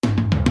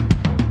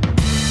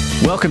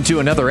Welcome to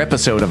another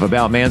episode of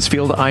About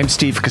Mansfield. I'm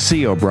Steve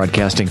Casillo,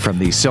 broadcasting from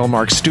the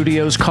Cellmark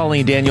Studios.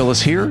 Colleen Daniel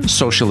is here,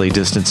 socially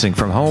distancing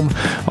from home,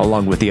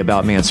 along with the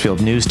About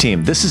Mansfield news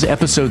team. This is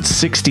episode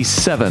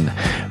 67.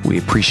 We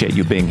appreciate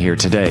you being here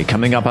today.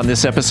 Coming up on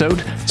this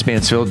episode, it's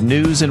Mansfield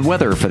news and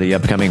weather for the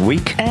upcoming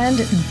week.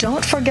 And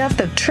don't forget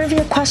the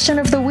trivia question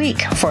of the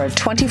week for a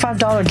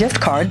 $25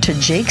 gift card to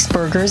Jake's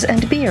Burgers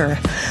and Beer.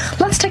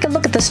 Let's take a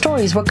look at the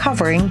stories we're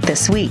covering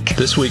this week.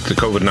 This week, the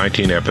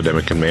COVID-19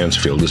 epidemic in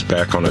Mansfield is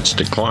back on its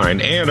decline,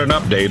 and an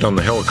update on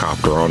the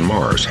helicopter on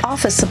Mars.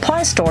 Office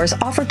supply stores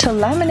offer to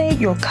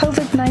laminate your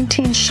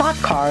COVID-19 shot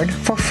card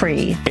for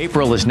free.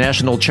 April is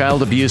National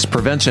Child Abuse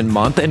Prevention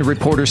Month, and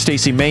reporter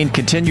Stacey Main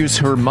continues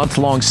her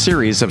month-long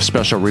series of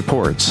special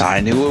reports. I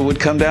knew it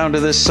would come down to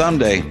this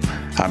someday.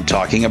 I'm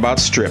talking about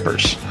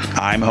strippers.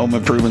 I'm home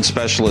improvement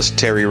specialist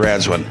Terry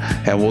Radzwin,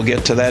 and we'll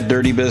get to that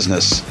dirty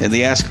business in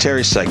the Ask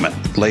Terry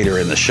segment later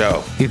in the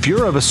show. If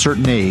you're of a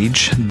certain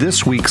age,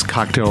 this week's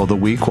Cocktail of the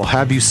Week will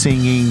have you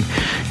singing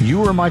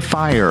 "You Are My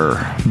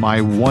Fire, My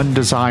One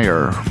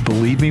Desire.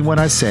 Believe me when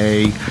I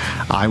say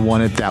I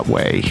want it that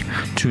way."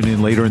 Tune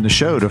in later in the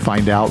show to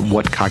find out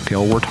what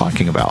cocktail we're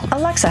talking about.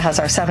 Alexa has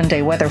our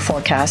 7-day weather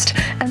forecast,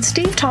 and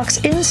Steve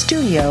talks in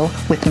studio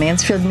with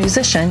Mansfield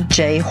musician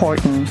Jay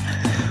Horton.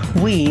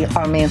 We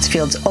are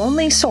Mansfield's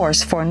only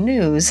source for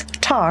news,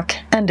 talk,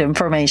 and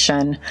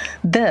information.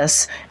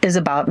 This is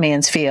About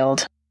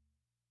Mansfield.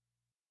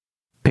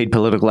 Paid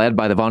political ad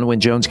by the Vaughn Wynne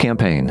Jones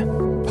campaign.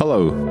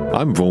 Hello,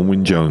 I'm Vaughn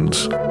Wynne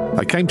Jones.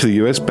 I came to the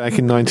US back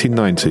in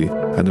 1990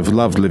 and have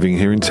loved living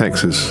here in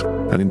Texas.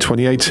 And in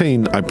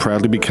 2018, I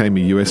proudly became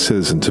a US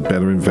citizen to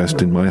better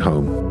invest in my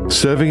home.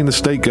 Serving in the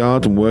State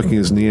Guard and working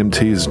as an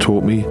EMT has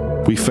taught me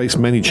we face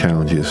many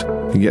challenges,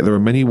 and yet there are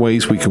many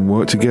ways we can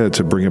work together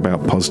to bring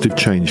about positive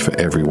change for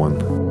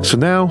everyone. So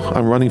now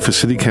I'm running for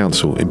City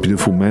Council in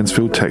beautiful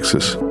Mansfield,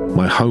 Texas,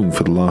 my home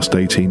for the last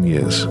 18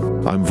 years.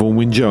 I'm Vaughn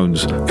Wynne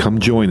Jones. Come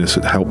join us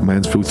at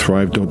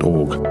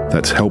helpmansfieldthrive.org.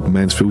 That's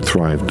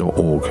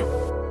helpmansfieldthrive.org.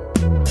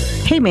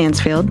 Hey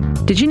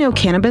Mansfield, did you know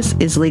cannabis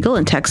is legal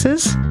in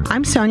Texas?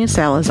 I'm Sonia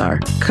Salazar,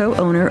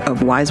 co-owner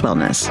of Wise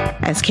Wellness.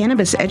 As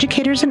cannabis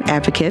educators and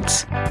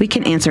advocates, we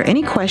can answer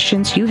any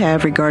questions you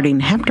have regarding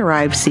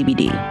hemp-derived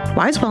CBD.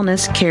 Wise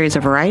Wellness carries a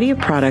variety of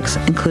products,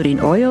 including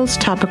oils,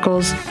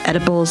 topicals,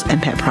 edibles,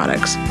 and pet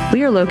products.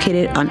 We are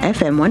located on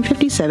FM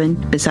 157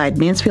 beside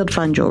Mansfield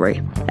Fun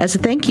Jewelry. As a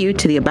thank you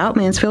to the About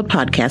Mansfield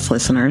podcast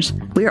listeners,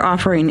 we are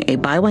offering a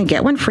buy one,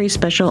 get one free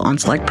special on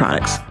select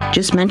products.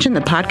 Just mention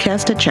the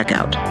podcast at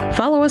checkout.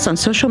 Follow us on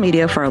social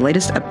media for our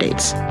latest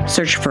updates.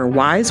 Search for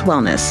Wise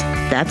Wellness.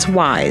 That's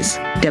Wise,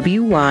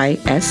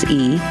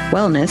 W-Y-S-E,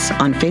 Wellness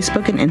on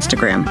Facebook and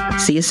Instagram.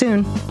 See you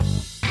soon.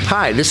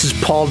 Hi, this is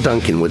Paul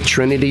Duncan with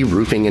Trinity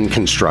Roofing and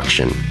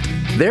Construction.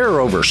 There are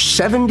over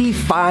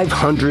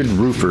 7,500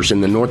 roofers in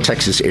the North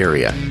Texas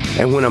area,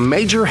 and when a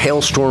major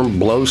hailstorm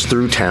blows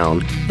through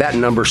town, that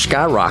number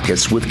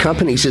skyrockets with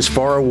companies as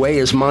far away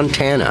as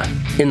Montana.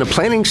 In the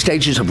planning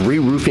stages of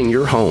re-roofing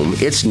your home,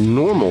 it's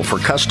normal for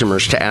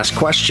customers to ask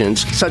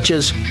questions such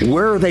as,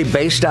 where are they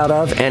based out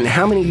of and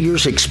how many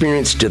years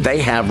experience do they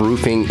have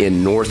roofing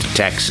in North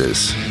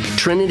Texas?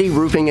 Trinity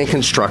Roofing and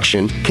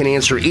Construction can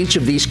answer each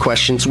of these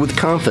questions with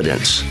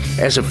confidence.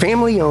 As a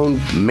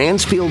family-owned,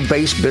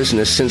 Mansfield-based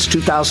business since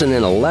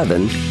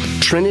 2011,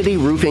 Trinity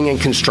Roofing and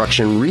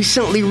Construction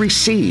recently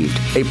received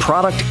a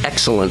Product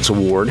Excellence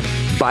Award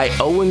by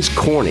Owens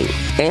Corning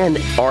and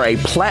are a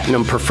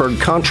Platinum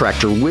Preferred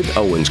Contractor with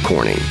Owens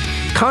Corning.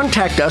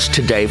 Contact us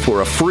today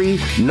for a free,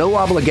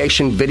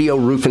 no-obligation video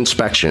roof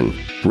inspection.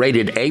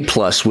 Rated A+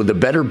 with the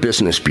Better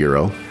Business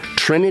Bureau,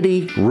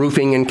 Trinity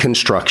Roofing and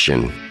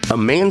Construction, a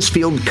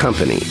Mansfield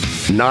company,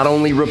 not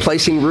only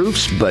replacing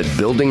roofs, but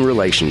building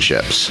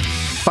relationships.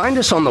 Find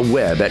us on the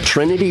web at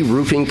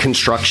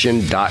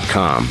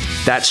trinityroofingconstruction.com.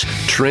 That's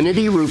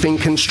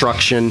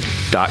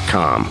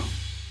trinityroofingconstruction.com.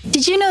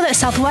 Did you know that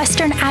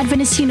Southwestern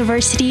Adventist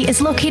University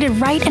is located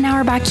right in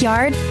our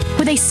backyard?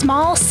 With a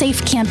small,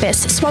 safe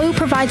campus, SWAU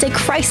provides a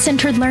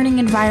Christ-centered learning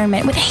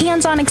environment with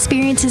hands-on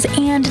experiences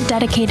and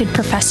dedicated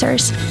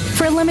professors.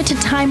 For a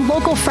limited time,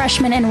 local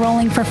freshmen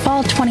enrolling for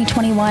fall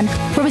 2021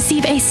 will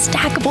receive a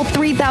stackable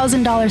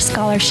 $3,000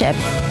 scholarship.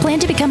 Plan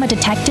to become a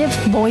detective,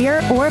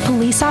 lawyer, or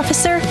police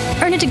officer?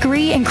 Earn a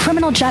degree in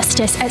criminal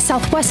justice at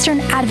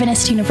Southwestern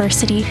Adventist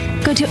University.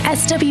 Go to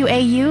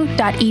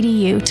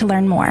swau.edu to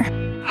learn more.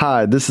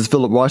 Hi, this is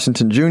Philip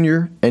Washington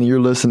Jr., and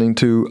you're listening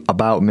to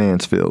About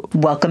Mansfield.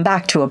 Welcome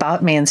back to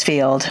About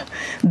Mansfield.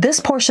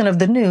 This portion of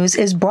the news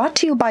is brought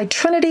to you by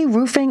Trinity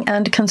Roofing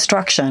and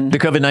Construction. The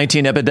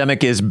COVID-19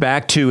 epidemic is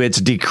back to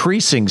its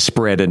decreasing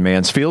spread in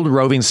Mansfield.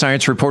 Roving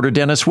science reporter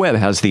Dennis Webb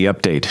has the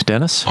update.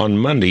 Dennis? On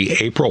Monday,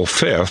 April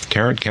 5th,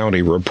 Tarrant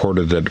County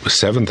reported that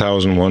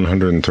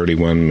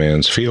 7,131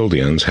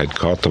 Mansfieldians had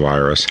caught the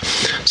virus,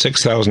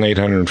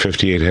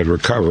 6,858 had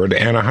recovered,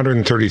 and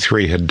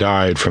 133 had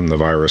died from the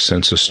virus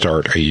since the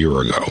start a year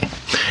ago.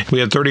 We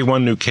had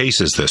 31 new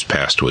cases this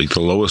past week, the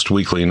lowest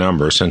weekly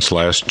number since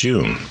last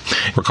June.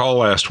 Recall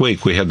last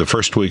week we had the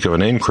first week of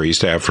an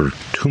increase after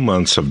 2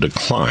 months of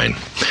decline.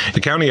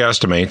 The county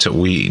estimates that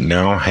we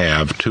now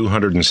have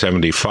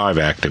 275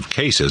 active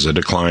cases, a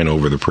decline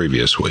over the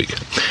previous week.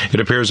 It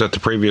appears that the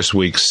previous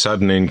week's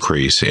sudden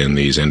increase in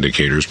these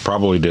indicators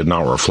probably did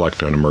not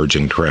reflect an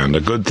emerging trend,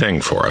 a good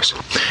thing for us.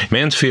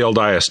 Mansfield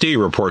ISD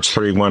reports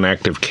 31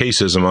 active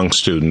cases among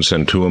students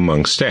and 2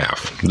 among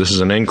staff. This is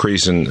an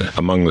increase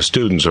among the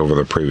students over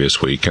the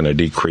previous week and a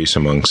decrease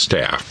among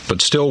staff,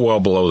 but still well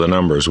below the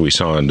numbers we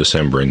saw in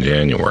December and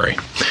January.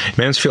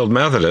 Mansfield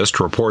Methodist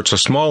reports a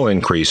small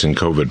increase in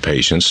COVID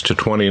patients to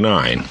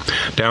 29,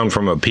 down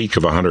from a peak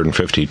of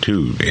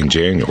 152 in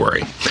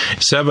January.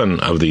 7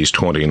 of these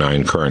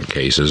 29 current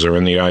cases are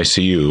in the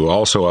ICU,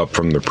 also up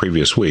from the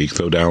previous week,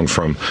 though down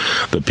from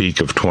the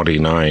peak of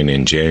 29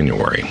 in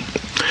January.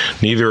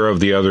 Neither of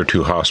the other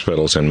 2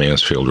 hospitals in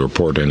Mansfield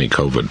report any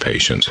COVID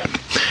patients.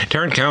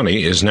 Tarrant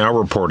County is now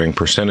reporting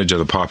percentage of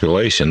the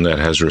population that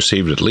has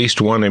received at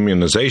least 1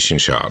 immunization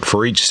shot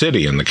for each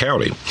city in the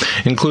county,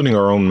 including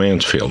our own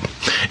Mansfield.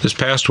 This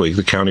past week,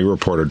 the county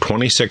reported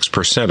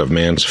 26% of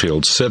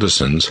Mansfield's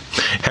citizens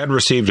had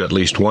received at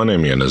least 1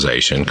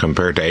 immunization,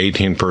 compared to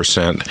 18%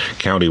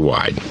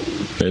 countywide.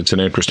 It's an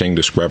interesting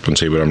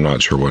discrepancy, but I'm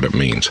not sure what it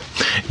means.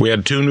 We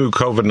had 2 new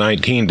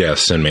COVID-19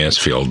 deaths in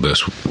Mansfield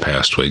this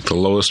past week, the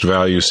lowest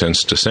value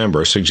since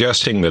December,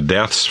 suggesting the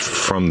deaths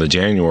from the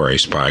January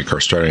spike are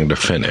starting to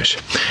finish.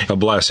 A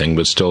blessing,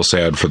 but still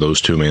sad for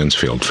those 2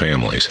 Mansfield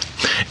families.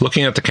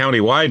 Looking at the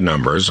county-wide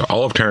numbers,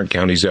 all of Tarrant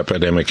County's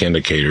epidemic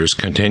indicators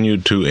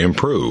continued to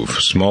improve.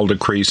 Small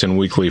decrease in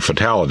weekly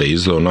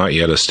fatalities, though not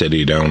yet a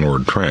steady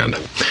downward trend.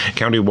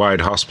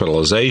 County-wide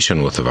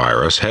hospitalization with the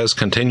virus has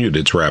continued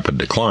its rapid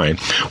decline,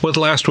 with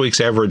last week's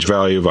average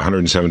value of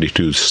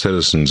 172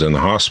 citizens in the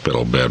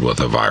hospital bed with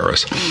the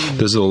virus.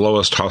 This is the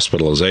lowest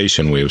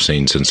hospitalization we have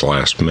seen since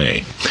last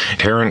May.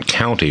 Tarrant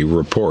County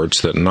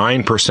reports that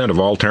 9% of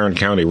all Tarrant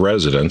County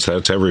residents,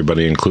 that's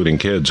everybody including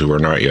kids who are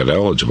not yet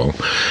eligible,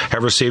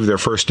 have received their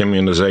first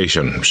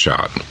immunization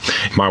shot.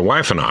 My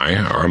wife and I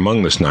are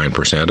among this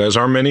 9%, as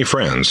are many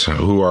friends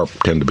who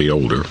tend to be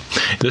older.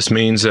 This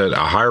means that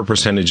a higher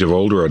percentage of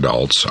older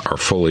adults are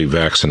fully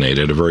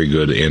vaccinated, a very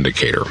good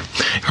indicator.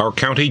 Our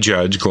county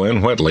judge,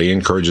 Glenn Whitley,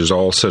 encourages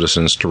all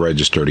citizens to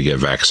register to get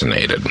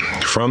vaccinated.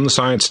 From the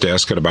Science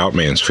Desk at About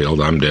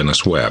Mansfield, I'm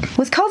Dennis Webb.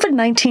 With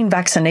COVID-19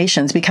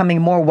 vaccinations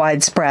becoming more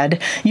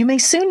widespread, you may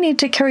soon need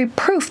to carry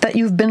proof that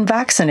you've been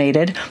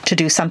vaccinated to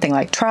do something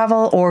like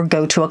travel or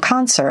go to a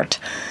concert.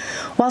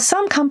 While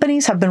some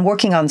companies have been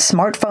working on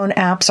smartphone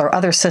apps or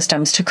other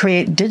systems to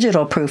create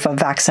digital proof of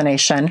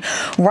vaccination,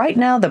 right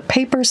now the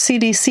paper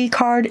CDC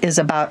card is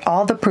about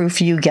all the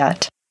proof you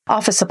get.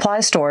 Office supply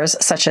stores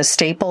such as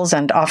Staples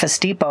and Office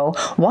Depot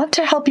want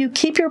to help you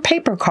keep your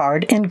paper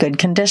card in good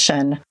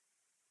condition.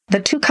 The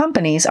 2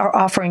 companies are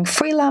offering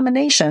free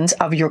laminations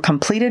of your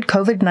completed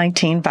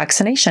COVID-19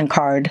 vaccination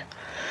card.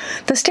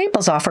 The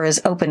Staples offer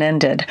is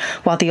open-ended,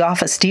 while the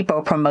Office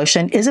Depot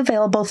promotion is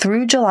available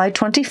through July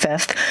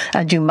 25th,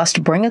 and you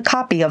must bring a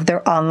copy of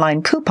their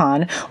online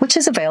coupon, which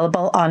is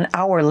available on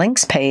our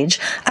links page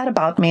at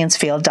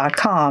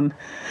aboutmansfield.com.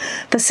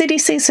 The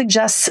CDC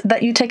suggests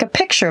that you take a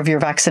picture of your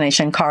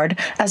vaccination card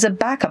as a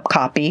backup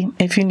copy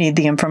if you need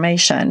the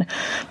information.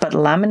 But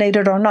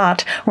laminated or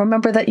not,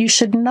 remember that you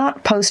should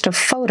not post a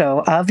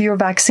photo of your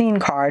vaccine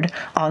card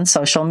on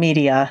social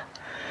media.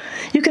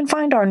 You can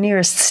find our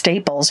nearest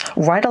Staples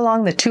right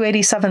along the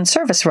 287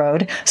 Service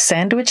Road,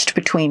 sandwiched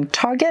between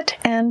Target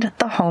and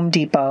the Home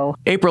Depot.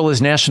 April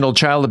is National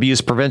Child Abuse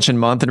Prevention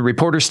Month, and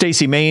reporter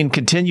Stacey Main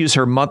continues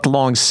her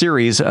month-long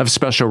series of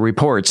special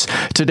reports.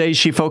 Today,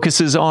 she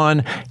focuses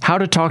on how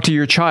to talk to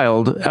your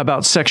child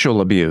about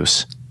sexual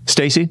abuse.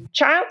 Stacey?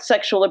 Child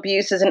sexual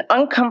abuse is an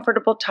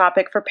uncomfortable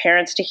topic for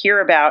parents to hear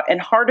about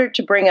and harder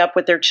to bring up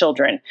with their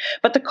children.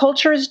 But the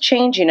culture is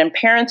changing and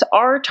parents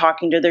are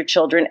talking to their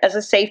children as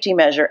a safety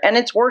measure, and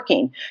it's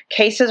working.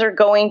 Cases are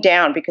going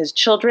down because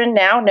children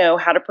now know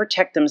how to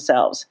protect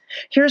themselves.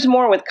 Here's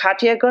more with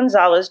Katia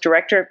Gonzalez,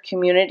 Director of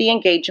Community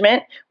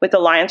Engagement with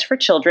Alliance for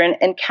Children,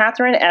 and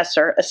Catherine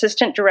Esser,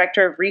 Assistant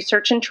Director of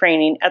Research and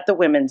Training at the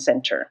Women's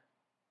Center.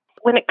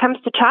 When it comes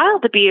to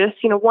child abuse,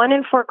 1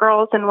 in 4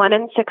 girls and 1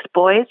 in 6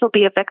 boys will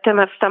be a victim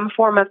of some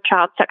form of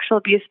child sexual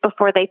abuse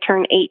before they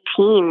turn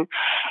 18.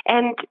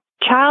 And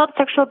child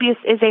sexual abuse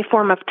is a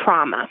form of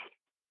trauma.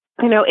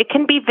 It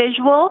can be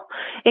visual,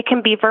 it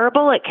can be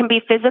verbal, it can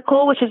be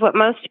physical, which is what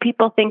most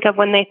people think of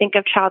when they think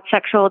of child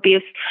sexual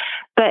abuse.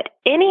 But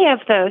any of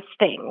those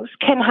things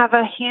can have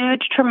a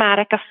huge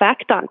traumatic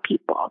effect on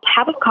people.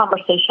 Having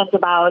conversations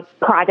about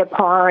private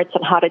parts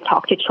and how to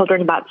talk to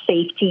children about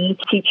safety,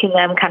 teaching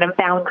them kind of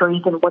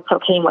boundaries and what's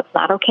okay and what's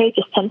not okay,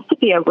 just tends to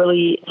be a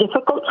really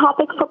difficult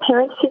topic for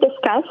parents to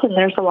discuss. And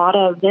there's a lot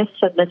of myths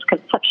and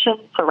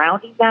misconceptions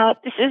surrounding that.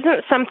 This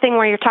isn't something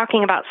where you're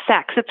talking about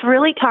sex. It's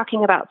really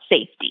talking about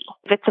safety.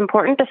 It's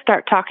important to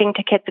start talking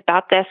to kids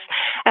about this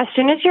as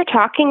soon as you're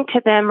talking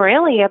to them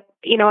really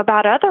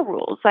about other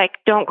rules, like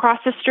don't cross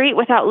the street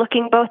without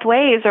looking both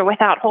ways or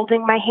without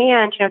holding my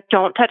hand.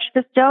 Don't touch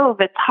the stove.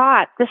 It's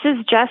hot. This is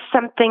just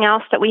something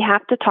else that we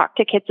have to talk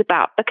to kids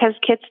about because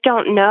kids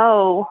don't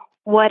know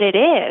what it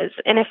is.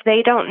 And if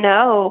they don't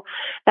know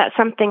that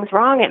something's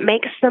wrong, it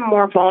makes them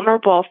more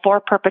vulnerable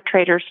for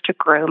perpetrators to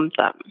groom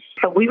them.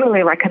 So we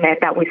really recommend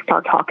that we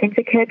start talking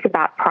to kids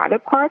about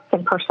private parts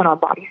and personal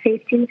body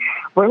safety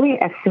really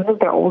as soon as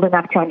they're old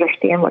enough to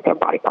understand what their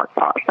body parts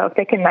are. So if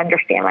they can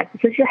understand, like,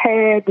 this is your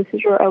head, this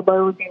is your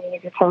elbows, your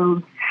knees, your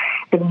toes,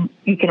 then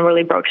you can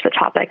really broach the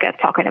topic of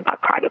talking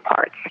about private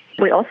parts.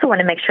 We also want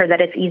to make sure that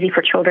it's easy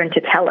for children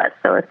to tell us.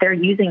 So if they're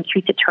using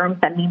treated terms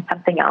that mean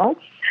something else,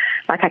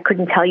 like I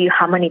couldn't tell you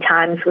how many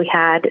times we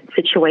had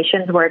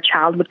situations where a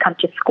child would come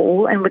to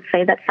school and would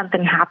say that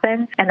something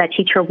happened and the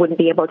teacher wouldn't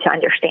be able to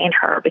understand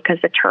her because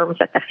the terms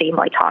that the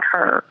family taught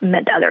her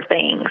meant other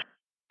things.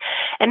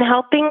 And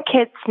helping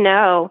kids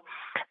know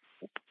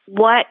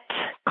what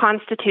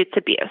constitutes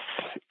abuse.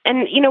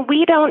 And,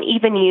 we don't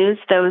even use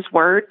those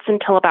words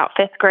until about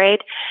 5th grade.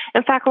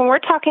 In fact, when we're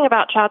talking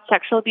about child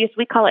sexual abuse,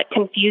 we call it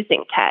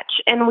confusing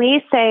touch. And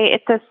we say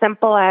it's as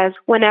simple as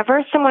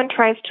whenever someone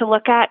tries to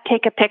look at,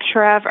 take a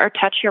picture of, or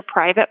touch your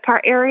private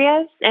part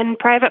areas, and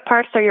private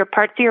parts are your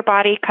parts of your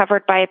body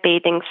covered by a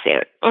bathing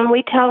suit. And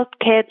we tell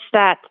kids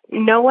that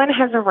no one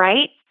has a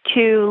right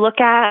to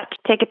look at,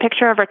 take a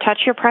picture of, or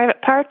touch your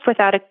private parts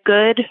without a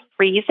good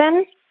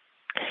reason.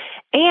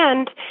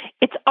 And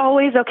it's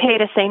always okay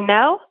to say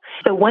no.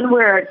 So when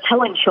we're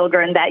telling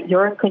children that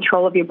you're in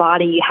control of your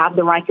body, you have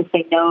the right to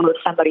say no if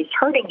somebody's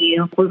hurting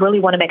you, we really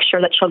want to make sure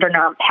that children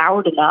are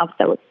empowered enough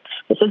that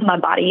this is my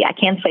body. I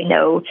can say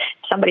no. If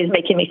somebody's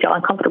making me feel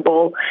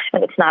uncomfortable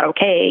and it's not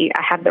okay,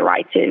 I have the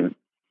right to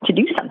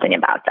do something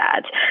about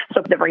that.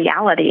 So the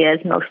reality is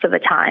most of the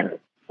time,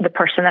 the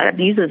person that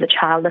abuses a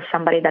child is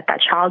somebody that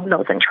child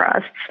knows and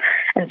trusts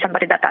and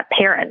somebody that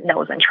parent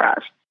knows and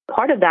trusts.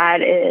 Part of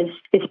that is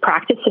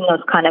practicing those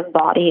kind of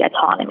body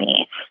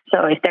autonomy.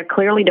 So if they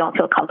clearly don't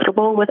feel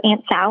comfortable with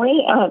Aunt Sally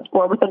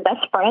or with a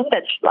best friend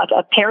that's like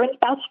a parent's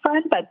best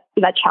friend, but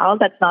that child,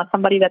 that's not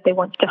somebody that they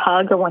want to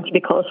hug or want to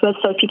be close with.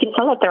 So if you can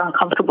tell that they're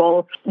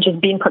uncomfortable,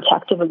 just being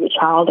protective of your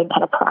child and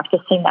kind of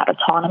practicing that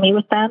autonomy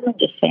with them and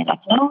just saying,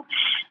 like,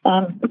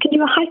 we can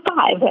do a high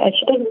five.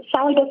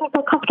 Sally doesn't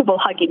feel comfortable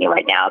hugging you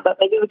right now, but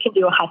maybe we can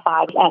do a high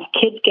five. As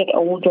kids get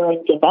older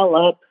and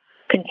develop,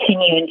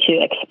 continuing to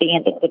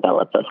expand and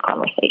develop those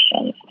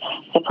conversations.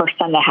 The first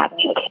time they have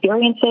new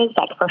experiences,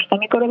 like first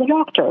time you go to the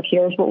doctor,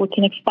 here's what we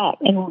can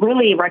expect. And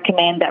really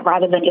recommend that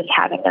rather than just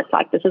having this,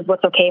 like, this is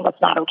what's okay, what's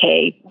not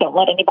okay, don't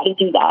let anybody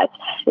do that.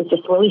 It's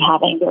just really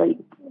having very,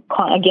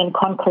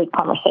 concrete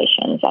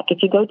conversations. Like if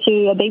you go to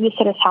a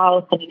babysitter's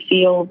house and you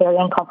feel very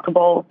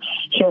uncomfortable,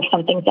 here are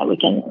some things that we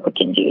can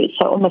do.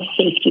 So almost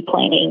safety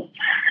planning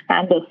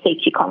and those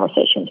safety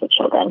conversations with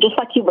children, just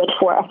like you would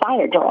for a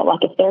fire drill.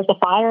 Like if there's a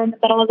fire in the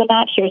middle of the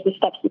night, here's the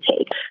steps to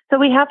take. So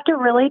we have to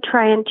really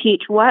try and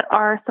teach what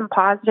are some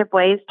positive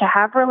ways to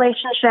have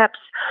relationships.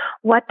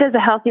 What does a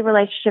healthy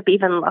relationship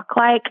even look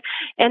like?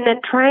 And then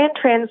try and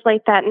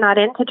translate that not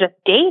into just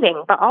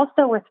dating, but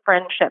also with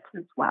friendships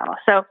as well.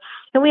 So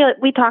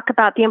we talk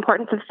about the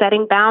importance of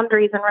setting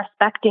boundaries and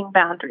respecting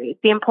boundaries,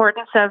 the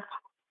importance of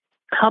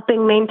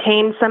helping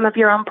maintain some of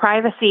your own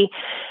privacy,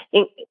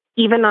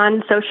 even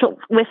on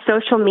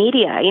social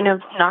media,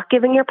 not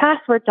giving your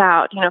passwords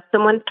out. If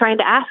someone's trying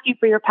to ask you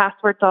for your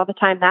passwords all the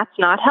time, that's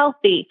not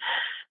healthy.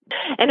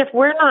 And if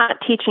we're not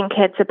teaching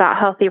kids about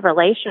healthy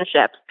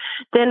relationships,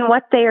 then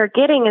what they are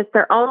getting is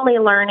they're only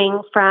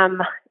learning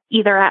from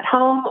either at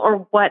home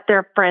or what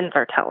their friends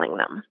are telling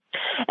them.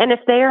 And if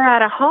they are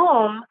at a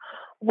home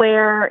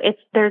where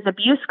there's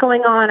abuse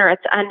going on or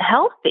it's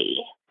unhealthy,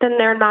 then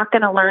they're not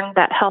going to learn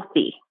that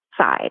healthy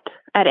side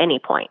at any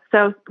point.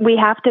 So we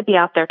have to be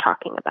out there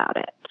talking about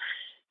it.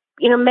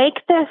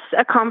 Make this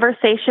a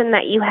conversation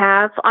that you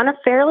have on a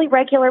fairly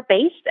regular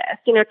basis.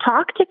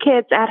 Talk to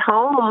kids at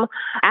home.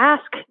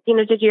 Ask,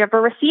 did you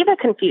ever receive a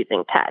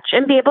confusing touch?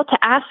 And be able to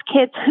ask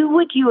kids, who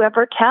would you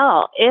ever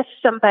tell if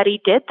somebody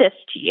did this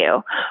to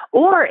you?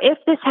 Or if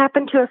this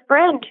happened to a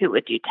friend, who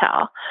would you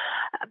tell?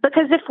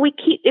 Because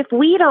if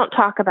we don't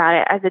talk about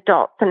it as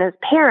adults and as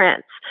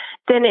parents,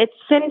 then it's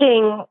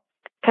sending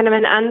kind of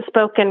an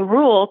unspoken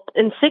rule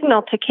and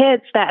signal to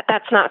kids that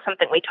that's not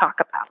something we talk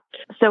about.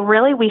 So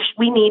really,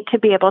 we need to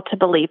be able to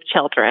believe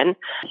children.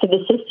 So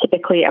this is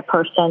typically a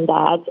person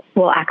that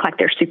will act like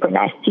they're super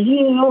nice to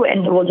you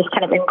and will just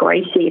kind of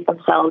ingratiate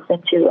themselves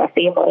into a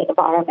family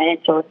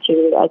environment or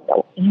into a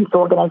youth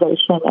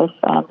organization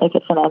if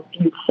it's in a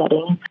youth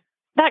setting.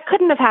 That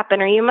couldn't have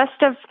happened, or you must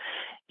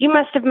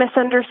have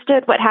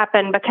misunderstood what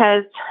happened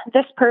because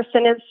this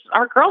person is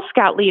our Girl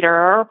Scout leader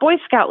or a Boy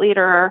Scout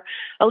leader or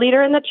a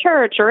leader in the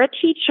church or a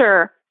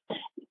teacher.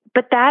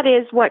 But that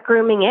is what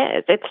grooming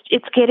is.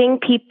 It's getting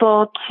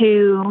people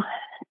to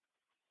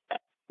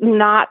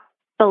not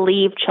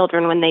believe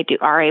children when they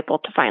are able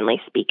to finally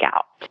speak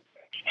out.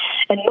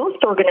 And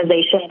most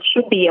organizations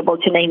should be able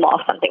to name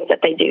off some things that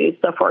they do.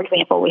 So, for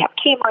example, we have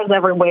cameras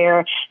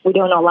everywhere. We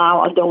don't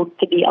allow adults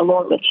to be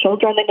alone with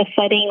children in a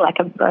setting,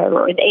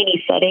 or in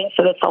any setting.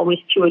 So that's always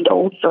 2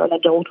 adults or an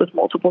adult with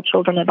multiple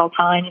children at all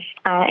times.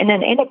 And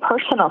then in a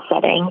personal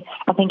setting,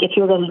 I think if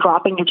you're just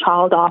dropping your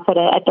child off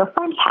at their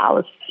friend's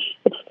house,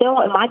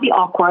 it might be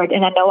awkward.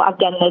 And I know I've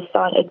done this.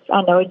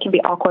 I know it can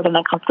be awkward and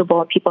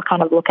uncomfortable, and people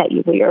kind of look at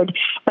you weird.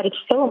 But it's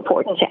so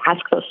important to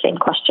ask those same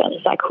questions,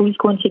 like who's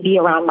going to be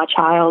around my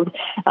child?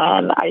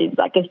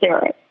 Is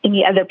there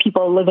any other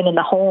people living in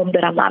the home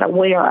that I'm not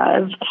aware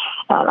of?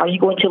 Are you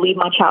going to leave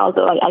my child?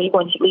 Are you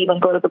going to leave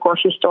and go to the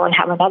grocery store and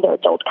have another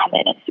adult come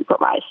in and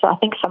supervise? So I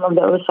think some of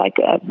those,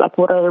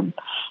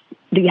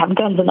 do you have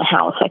guns in the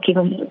house?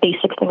 Even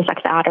basic things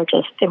like that are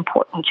just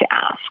important to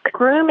ask.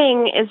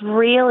 Grooming is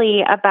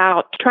really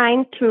about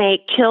trying to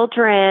make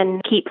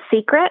children keep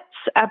secrets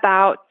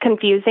about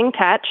confusing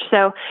touch.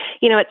 So,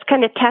 it's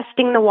kind of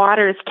testing the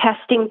waters,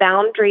 testing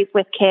boundaries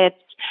with kids.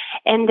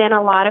 And then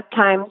a lot of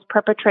times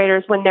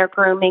perpetrators, when they're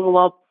grooming,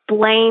 will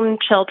blame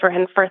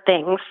children for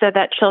things so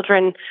that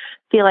children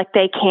feel like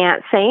they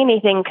can't say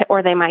anything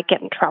or they might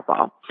get in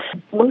trouble.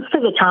 Most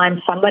of the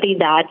time, somebody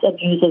that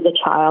abuses a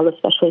child,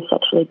 especially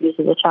sexually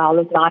abuses a child,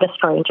 is not a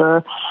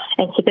stranger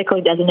and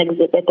typically doesn't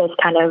exhibit those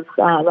kind of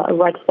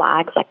red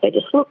flags, like they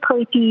just look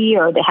creepy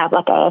or they have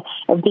a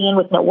van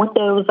with no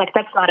windows.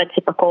 That's not a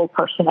typical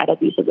person that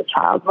abuses a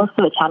child. Most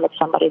of the time, it's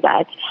somebody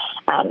that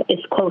is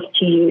close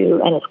to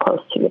you and is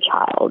close to your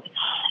child.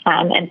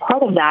 And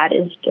part of that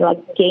is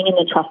gaining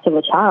the trust of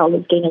a child,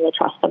 is gaining the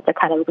trust of the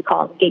we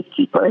call them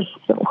gatekeepers,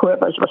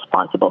 whoever's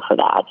responsible for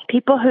that.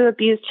 People who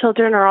abuse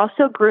children are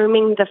also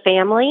grooming the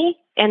family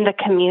and the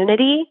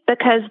community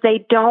because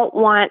they don't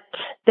want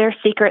their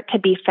secret to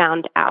be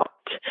found out.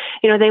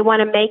 They want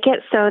to make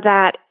it so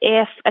that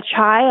if a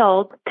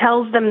child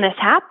tells them this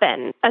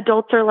happened,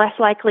 adults are less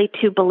likely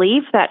to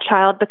believe that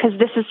child because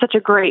this is such a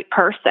great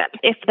person.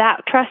 If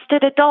that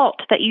trusted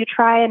adult that you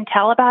try and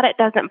tell about it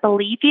doesn't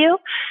believe you,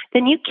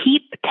 then you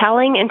keep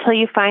telling until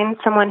you find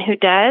someone who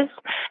does,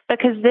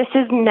 because this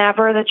is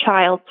never the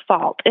child's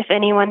fault if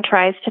anyone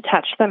tries to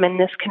touch them in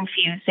this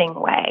confusing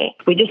way.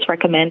 We just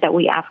recommend that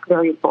we ask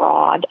very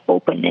broad,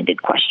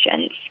 open-ended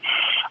questions.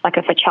 Like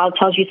if a child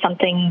tells you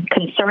something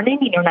concerning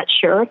and you're not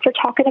sure if you're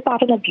talking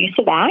about an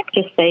abusive act,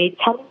 just say,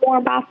 tell me more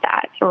about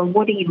that, or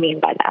what do you mean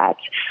by that,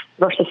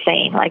 versus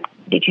saying,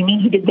 did you mean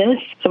he did this?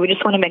 So we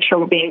just want to make sure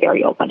we're being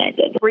very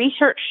open-ended.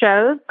 Research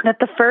shows that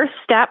the first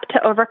step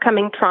to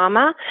overcoming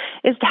trauma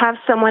is to have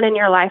someone in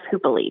your life who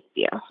believes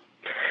you.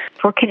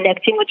 If we're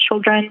connecting with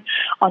children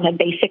on a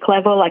basic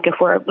level, if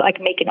we're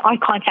making eye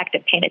contact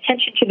and paying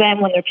attention to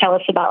them when they tell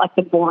us about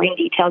the boring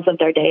details of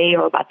their day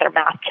or about their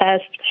math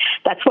test,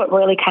 that's what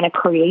really kind of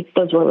creates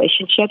those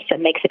relationships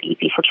and makes it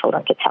easy for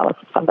children to tell us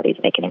if somebody's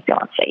making them feel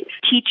unsafe.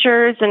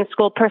 Teachers and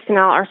school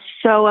personnel are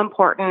so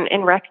important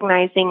in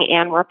recognizing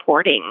and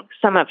reporting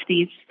some of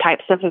these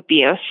types of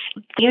abuse.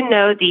 You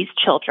know these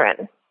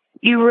children.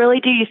 You really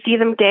do. You see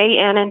them day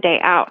in and day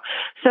out.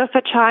 So if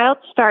a child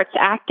starts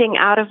acting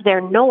out of their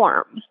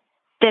norm,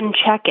 then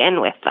check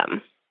in with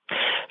them.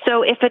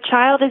 So if a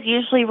child is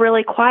usually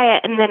really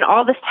quiet and then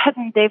all of a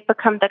sudden they've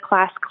become the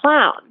class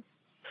clown,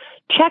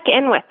 check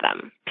in with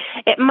them.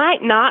 It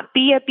might not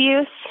be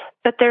abuse,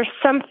 but there's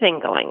something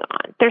going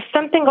on. There's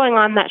something going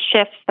on that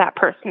shifts that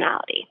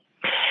personality.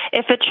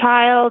 If a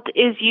child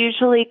is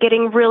usually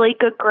getting really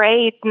good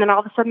grades and then all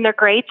of a sudden their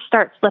grades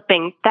start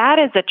slipping, that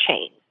is a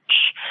change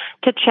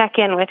to check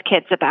in with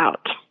kids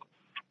about.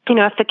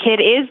 If the kid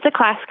is the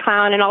class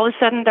clown and all of a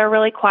sudden they're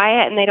really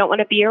quiet and they don't want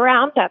to be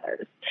around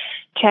others,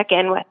 check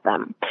in with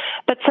them.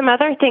 But some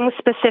other things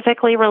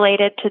specifically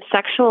related to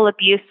sexual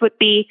abuse would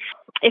be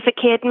if a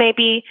kid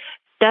maybe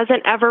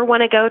doesn't ever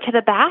want to go to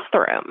the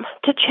bathroom,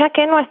 to check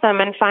in with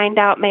them and find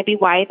out maybe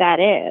why that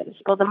is.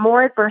 Well, the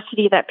more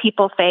adversity that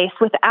people face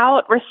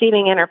without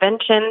receiving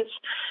interventions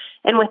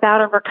and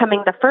without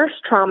overcoming the first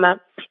trauma,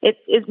 it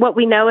is what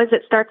we know is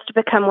it starts to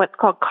become what's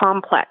called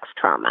complex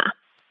trauma.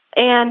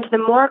 And the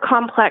more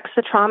complex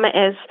the trauma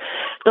is,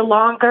 the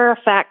longer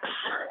effects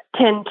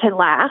tend to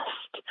last.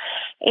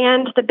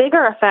 And the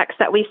bigger effects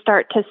that we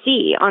start to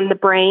see on the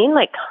brain,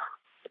 like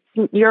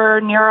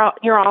your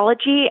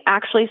neurology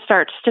actually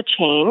starts to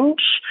change.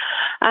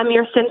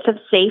 Your sense of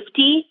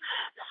safety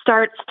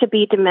starts to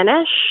be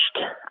diminished.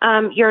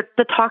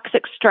 The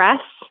toxic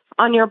stress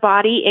on your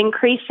body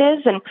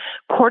increases and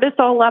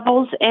cortisol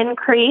levels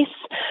increase,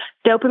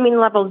 dopamine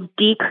levels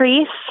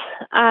decrease.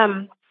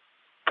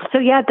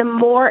 The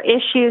more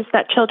issues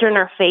that children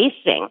are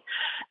facing,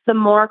 the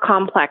more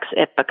complex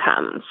it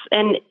becomes.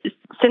 And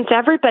since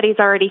everybody's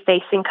already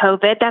facing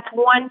COVID, that's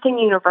one thing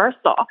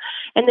universal.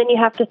 And then you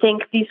have to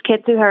think these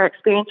kids who are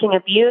experiencing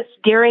abuse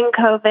during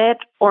COVID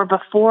or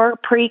before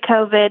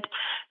pre-COVID,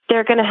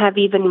 they're going to have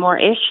even more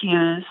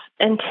issues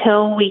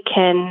until we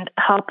can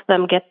help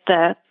them get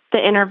the the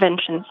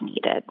interventions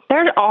needed.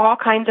 There are all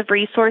kinds of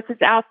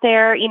resources out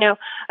there.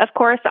 Of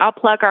course, I'll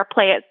plug our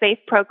Play It Safe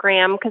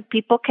program because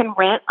people can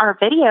rent our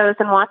videos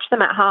and watch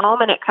them at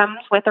home, and it comes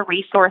with a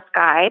resource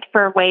guide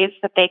for ways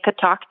that they could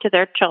talk to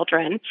their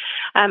children.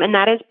 And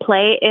that is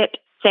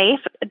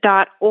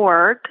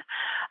playitsafe.org.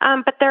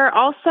 But there are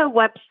also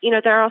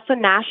there are also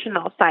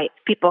national sites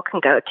people can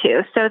go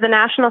to. So the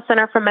National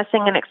Center for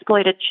Missing and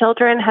Exploited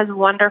Children has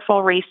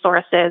wonderful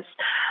resources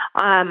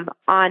on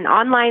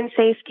online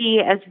safety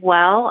as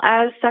well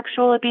as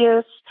sexual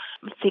abuse.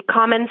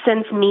 Common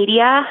Sense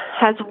Media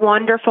has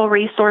wonderful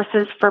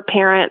resources for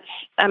parents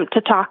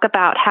to talk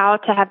about how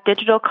to have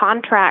digital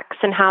contracts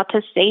and how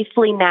to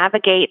safely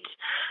navigate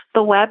the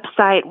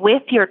website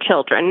with your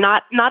children,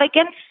 not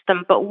against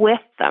them, but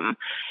with them.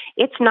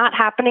 It's not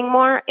happening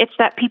more. It's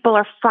that people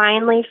are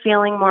finally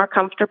feeling more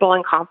comfortable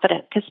and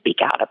confident to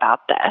speak out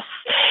about this.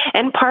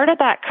 And part of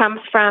that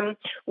comes from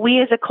we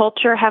as a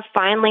culture have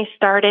finally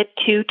started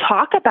to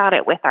talk about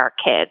it with our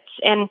kids.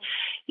 And,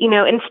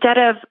 instead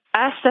of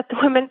us at the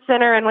Women's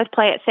Center and with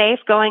Play It Safe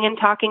going and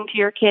talking to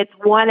your kids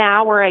 1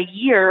 hour a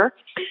year,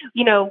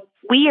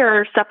 we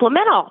are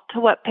supplemental to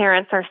what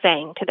parents are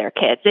saying to their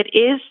kids. It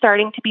is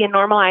starting to be a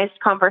normalized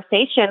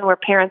conversation where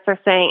parents are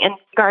saying and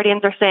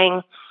guardians are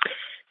saying,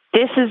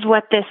 this is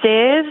what this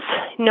is.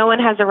 No one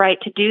has a right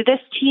to do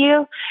this to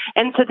you.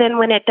 And so then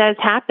when it does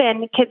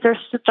happen, kids are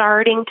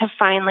starting to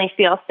finally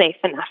feel safe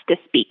enough to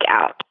speak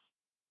out.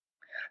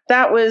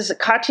 That was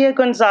Katia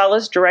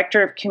Gonzalez,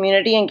 Director of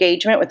Community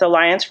Engagement with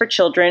Alliance for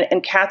Children,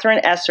 and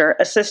Catherine Esser,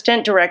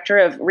 Assistant Director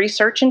of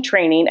Research and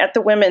Training at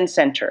the Women's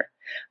Center.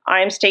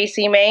 I'm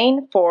Stacy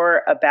Main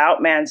for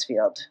About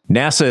Mansfield.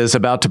 NASA is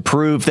about to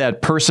prove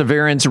that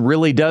Perseverance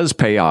really does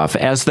pay off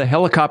as the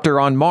helicopter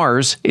on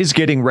Mars is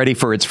getting ready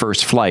for its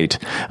first flight.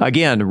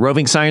 Again,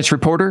 roving science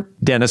reporter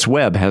Dennis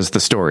Webb has the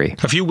story.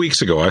 A few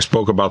weeks ago, I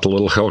spoke about the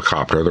little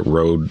helicopter that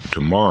rode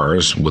to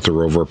Mars with the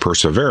rover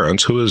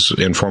Perseverance, who is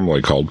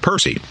informally called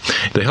Percy.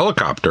 The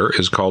helicopter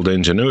is called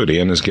Ingenuity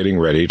and is getting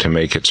ready to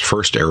make its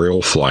first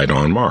aerial flight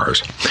on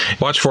Mars.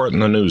 Watch for it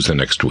in the news the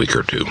next week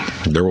or two.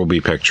 There will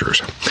be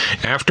pictures.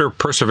 After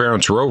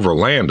Perseverance rover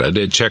landed,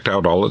 it checked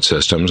out all its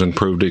systems and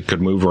proved it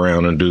could move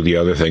around and do the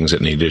other things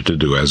it needed to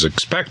do as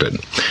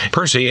expected.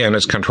 Percy and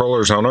its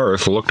controllers on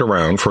Earth looked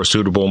around for a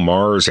suitable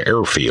Mars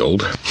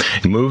airfield,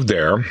 moved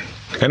there,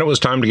 and it was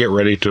time to get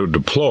ready to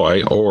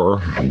deploy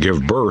or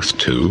give birth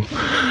to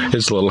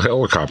its little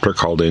helicopter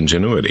called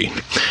Ingenuity.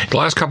 The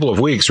last couple of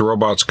weeks, the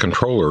robot's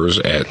controllers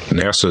at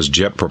NASA's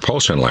Jet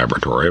Propulsion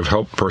Laboratory have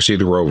helped Percy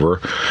the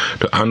rover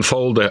to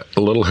unfold the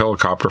little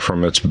helicopter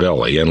from its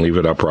belly and leave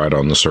it upright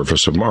on the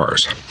surface of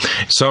Mars.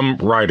 Some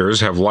writers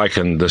have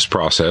likened this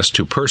process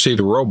to Percy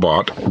the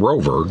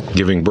rover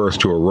giving birth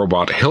to a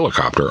robot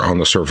helicopter on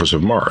the surface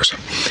of Mars.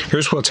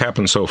 Here's what's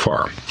happened so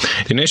far.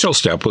 The initial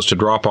step was to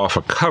drop off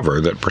a cover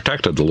that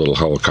protected the little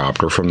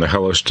helicopter from the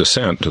hellish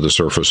descent to the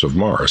surface of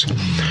Mars.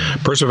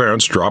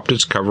 Perseverance dropped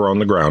its cover on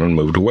the ground and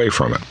moved away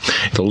from it.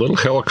 The little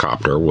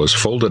helicopter was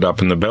folded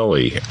up in the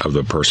belly of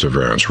the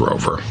Perseverance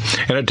rover,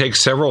 and it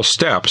takes several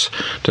steps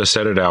to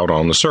set it out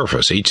on the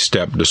surface, each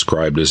step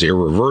described as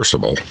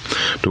irreversible,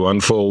 to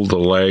unfold the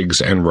legs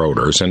and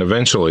rotors, and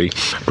eventually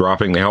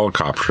dropping the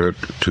helicopter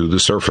to the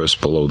surface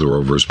below the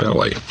rover's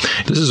belly.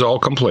 This is all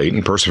complete,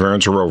 and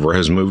Perseverance rover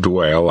has moved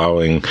away,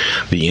 allowing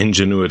the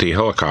Ingenuity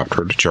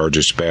helicopter to charge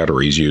its batteries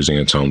using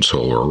its own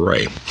solar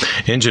array.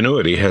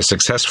 Ingenuity has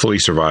successfully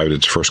survived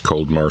its first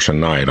cold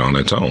Martian night on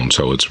its own,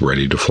 so it's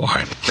ready to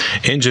fly.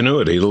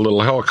 Ingenuity, the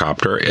little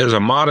helicopter, is a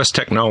modest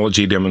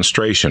technology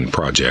demonstration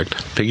project,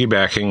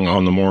 piggybacking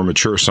on the more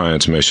mature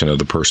science mission of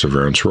the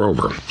Perseverance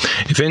rover.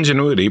 If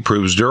Ingenuity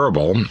proves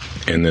durable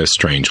in this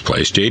strange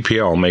place,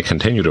 JPL may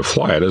continue to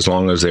fly it as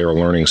long as they are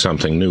learning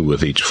something new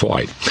with each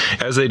flight,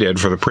 as they did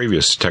for the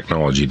previous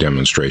technology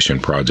demonstration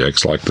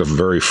projects like the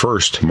very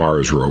first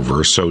Mars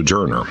rover,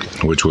 Sojourner,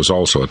 which was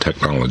also a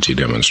technology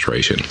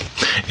demonstration.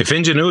 If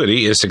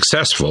Ingenuity is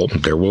successful,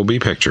 there will be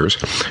pictures.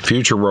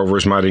 Future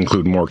rovers might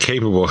include more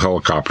capable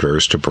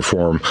helicopters to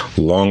perform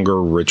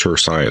longer, richer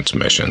science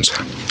missions.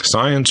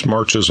 Science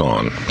marches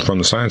on. From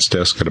the Science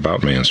Desk at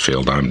About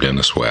Mansfield, I'm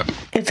Dennis Webb.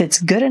 If it's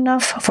good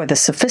enough for the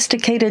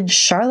sophisticated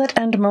Charlotte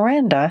and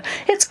Miranda,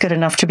 it's good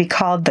enough to be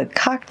called the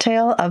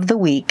Cocktail of the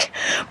Week.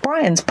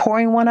 Brian's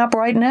pouring one up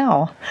right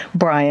now.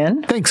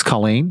 Brian? Thanks,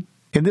 Colleen.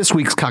 In this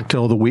week's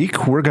Cocktail of the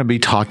Week, we're going to be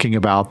talking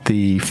about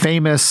the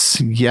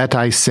famous, yet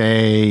I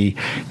say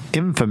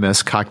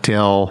infamous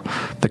cocktail,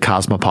 the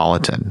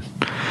Cosmopolitan.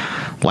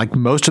 Like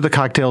most of the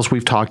cocktails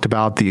we've talked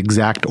about, the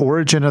exact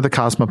origin of the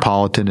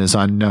Cosmopolitan is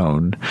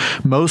unknown,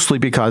 mostly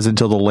because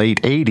until the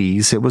late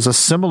 80s, it was a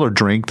similar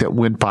drink that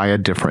went by a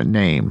different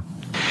name.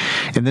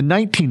 In the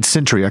 19th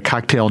century, a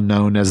cocktail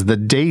known as the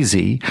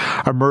Daisy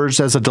emerged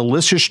as a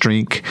delicious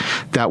drink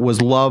that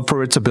was loved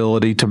for its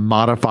ability to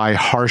modify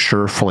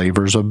harsher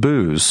flavors of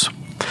booze.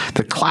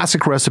 The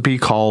classic recipe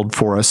called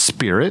for a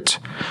spirit,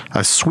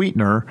 a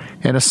sweetener,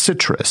 and a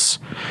citrus,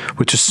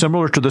 which is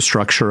similar to the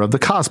structure of the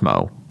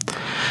Cosmo.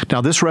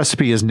 Now, this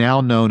recipe is now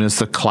known as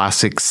the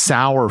classic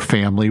sour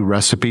family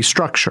recipe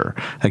structure.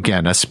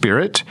 Again, a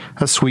spirit,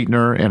 a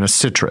sweetener, and a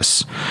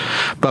citrus.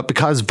 But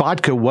because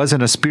vodka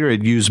wasn't a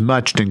spirit used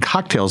much in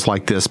cocktails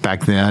like this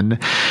back then,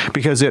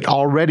 because it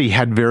already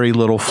had very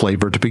little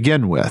flavor to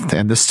begin with,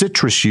 and the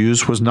citrus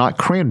used was not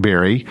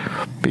cranberry,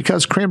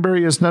 because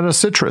cranberry is not a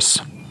citrus.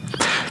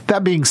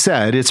 That being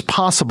said, it's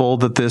possible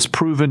that this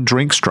proven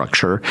drink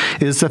structure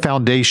is the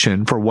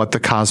foundation for what the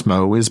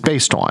Cosmo is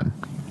based on.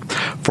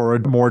 For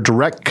a more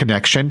direct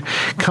connection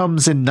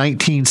comes in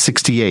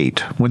 1968,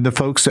 when the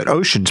folks at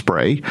Ocean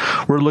Spray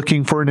were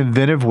looking for an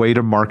inventive way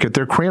to market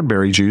their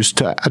cranberry juice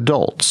to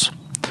adults.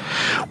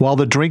 While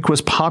the drink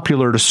was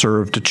popular to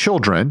serve to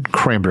children,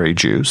 cranberry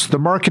juice, the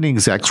marketing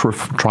execs were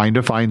trying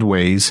to find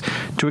ways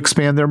to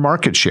expand their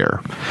market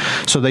share.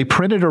 So they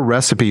printed a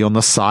recipe on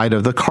the side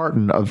of the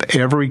carton of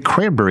every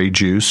cranberry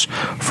juice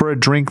for a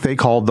drink they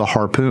called the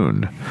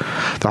Harpoon.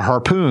 The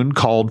Harpoon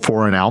called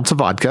for an ounce of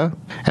vodka,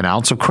 an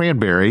ounce of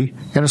cranberry,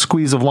 and a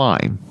squeeze of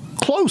lime.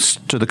 Close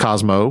to the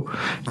Cosmo,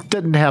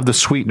 didn't have the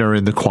sweetener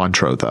in the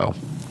Cointreau, though.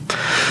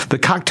 The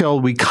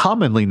cocktail we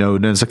commonly know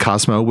as a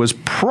Cosmo was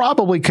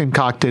probably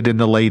concocted in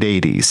the late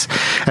 80s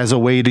as a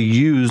way to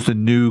use the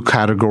new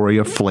category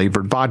of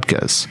flavored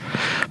vodkas.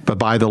 But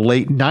by the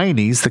late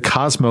 90s, the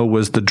Cosmo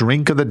was the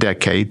drink of the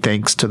decade,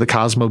 thanks to the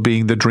Cosmo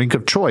being the drink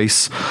of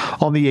choice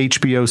on the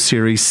HBO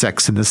series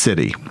Sex and the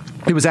City.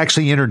 It was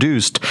actually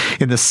introduced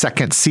in the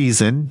second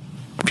season,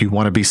 if you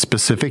want to be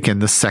specific, in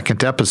the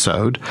second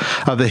episode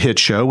of the hit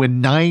show.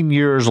 And 9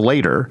 years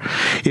later,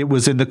 it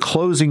was in the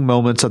closing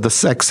moments of the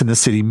Sex and the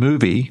City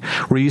movie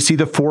where you see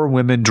the four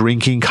women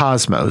drinking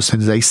Cosmos.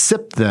 And as they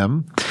sip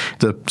them,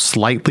 the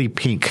slightly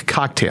pink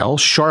cocktail,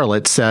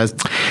 Charlotte says,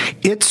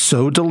 "It's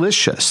so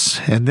delicious."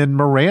 And then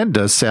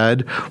Miranda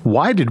said,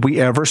 "Why did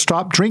we ever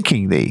stop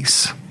drinking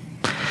these?"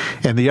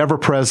 And the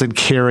ever-present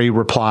Carrie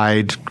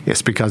replied,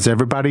 "It's because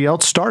everybody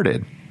else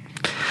started."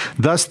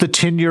 Thus, the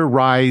 10-year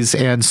rise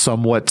and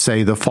somewhat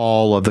say the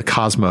fall of the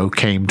Cosmo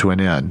came to an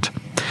end.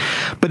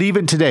 But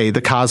even today,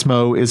 the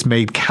Cosmo is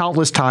made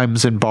countless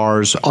times in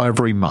bars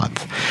every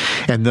month.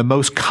 And the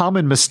most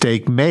common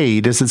mistake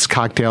made is this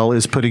cocktail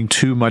is putting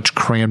too much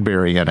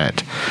cranberry in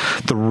it.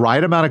 The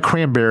right amount of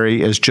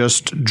cranberry is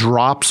just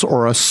drops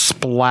or a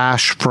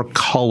splash for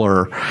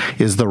color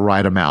is the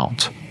right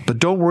amount. But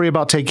don't worry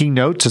about taking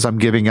notes as I'm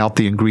giving out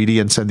the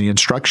ingredients and the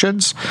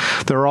instructions.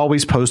 They're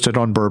always posted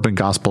on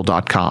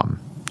bourbongospel.com.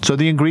 So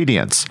the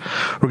ingredients,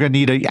 we're going to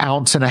need 1.5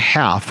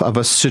 ounces of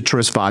a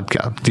citrus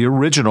vodka. The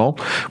original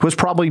was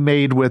probably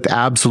made with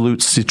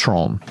Absolute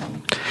Citron.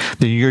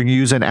 Then you're going to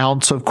use 1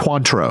 ounce of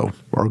Cointreau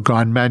or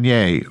Grand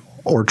Marnier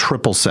or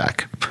Triple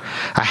Sec,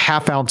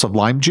 1/2 ounce of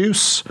lime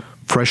juice,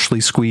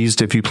 freshly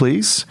squeezed if you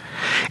please,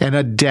 and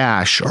a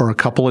dash or a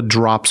couple of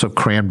drops of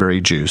cranberry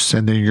juice.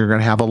 And then you're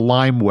going to have a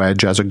lime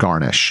wedge as a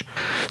garnish.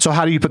 So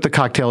how do you put the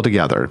cocktail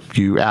together?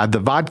 You add the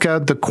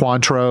vodka, the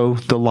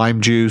Cointreau, the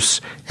lime juice,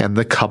 and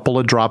the couple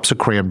of drops of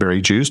cranberry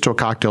juice to a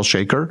cocktail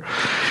shaker.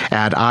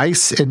 Add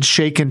ice and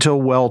shake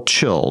until well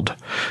chilled.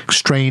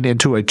 Strain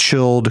into a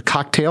chilled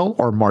cocktail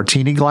or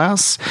martini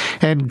glass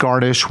and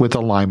garnish with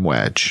a lime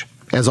wedge.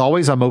 As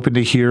always, I'm open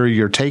to hear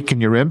your take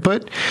and your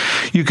input.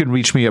 You can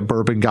reach me at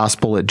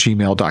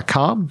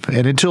bourbongospel@gmail.com.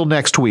 And until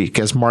next week,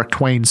 as Mark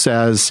Twain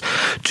says,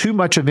 too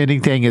much of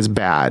anything is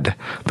bad,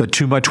 but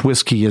too much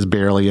whiskey is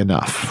barely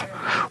enough.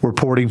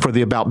 Reporting for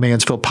the About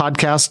Mansfield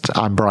podcast,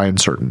 I'm Brian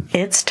Certain.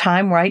 It's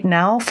time right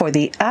now for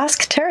the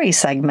Ask Terry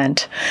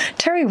segment.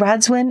 Terry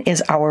Radzwin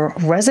is our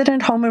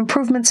resident home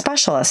improvement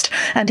specialist,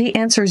 and he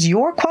answers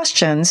your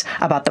questions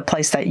about the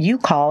place that you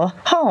call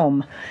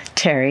home.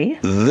 Terry?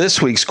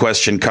 This week's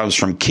question comes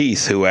from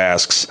Keith, who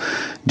asks,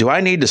 do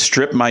I need to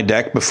strip my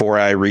deck before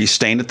I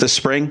restain it this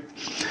spring?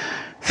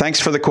 Thanks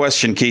for the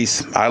question,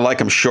 Keith. I like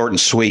them short and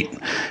sweet,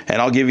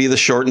 and I'll give you the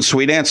short and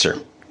sweet answer.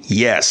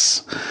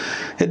 Yes.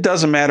 It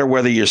doesn't matter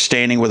whether you're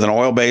staining with an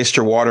oil-based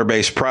or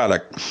water-based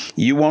product.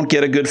 You won't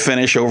get a good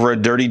finish over a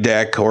dirty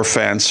deck or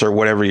fence or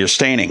whatever you're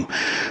staining.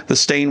 The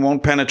stain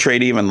won't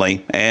penetrate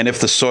evenly, and if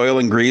the soil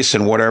and grease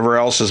and whatever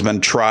else has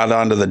been trod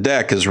onto the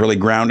deck is really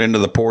ground into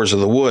the pores of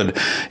the wood,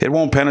 it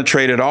won't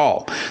penetrate at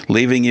all,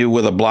 leaving you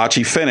with a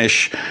blotchy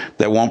finish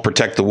that won't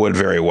protect the wood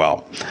very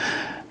well.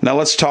 Now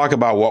let's talk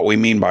about what we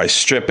mean by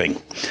stripping.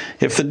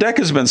 If the deck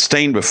has been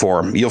stained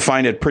before, you'll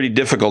find it pretty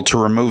difficult to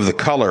remove the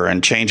color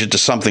and change it to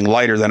something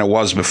lighter than it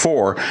was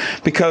before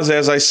because,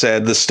 as I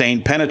said, the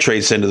stain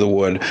penetrates into the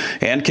wood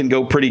and can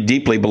go pretty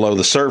deeply below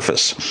the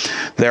surface.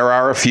 There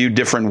are a few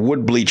different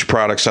wood bleach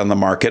products on the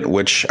market,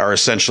 which are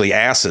essentially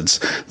acids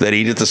that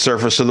eat at the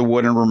surface of the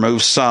wood and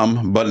remove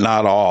some, but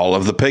not all,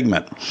 of the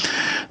pigment.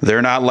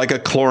 They're not like a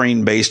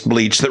chlorine-based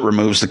bleach that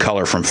removes the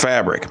color from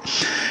fabric.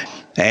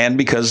 And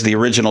because the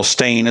original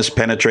stain has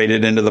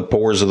penetrated into the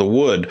pores of the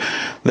wood,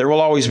 there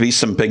will always be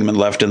some pigment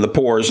left in the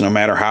pores no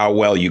matter how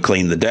well you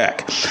clean the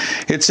deck.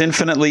 It's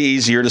infinitely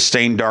easier to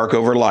stain dark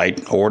over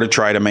light or to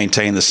try to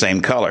maintain the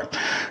same color.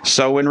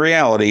 So in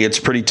reality, it's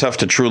pretty tough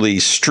to truly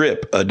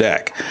strip a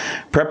deck.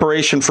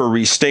 Preparation for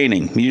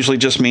restaining usually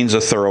just means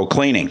a thorough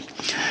cleaning.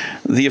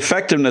 The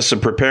effectiveness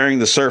of preparing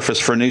the surface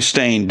for new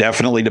stain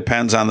definitely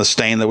depends on the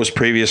stain that was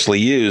previously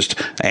used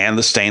and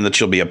the stain that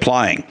you'll be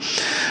applying.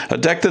 A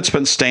deck that's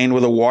been stained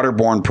with a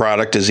waterborne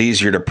product is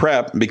easier to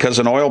prep because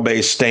an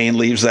oil-based stain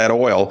leaves that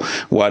oil,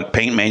 what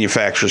paint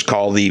manufacturers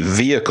call the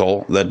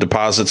vehicle that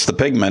deposits the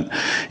pigment,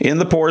 in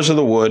the pores of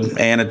the wood,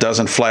 and it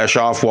doesn't flash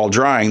off while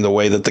drying the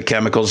way that the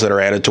chemicals that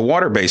are added to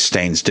water-based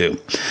stains do.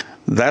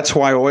 That's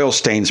why oil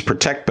stains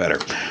protect better.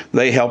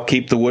 They help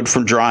keep the wood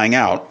from drying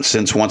out,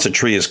 since once a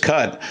tree is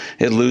cut,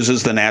 it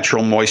loses the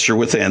natural moisture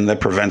within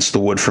that prevents the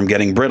wood from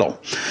getting brittle.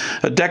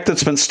 A deck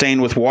that's been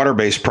stained with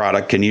water-based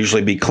product can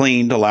usually be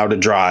cleaned, allowed to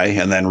dry,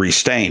 and then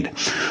restained.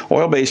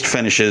 Oil-based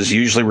finishes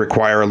usually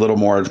require a little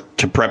more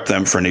to prep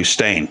them for new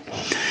stain.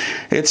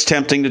 It's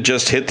tempting to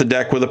just hit the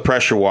deck with a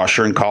pressure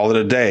washer and call it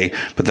a day,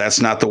 but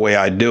that's not the way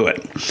I do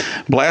it.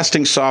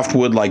 Blasting soft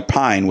wood like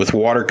pine with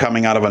water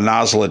coming out of a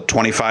nozzle at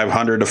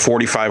 2,500 to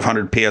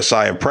 4,500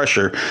 psi of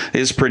pressure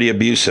is pretty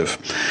abusive.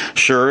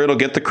 Sure, it'll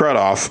get the crud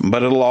off,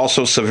 but it'll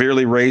also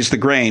severely raise the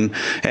grain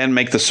and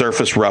make the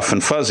surface rough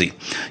and fuzzy.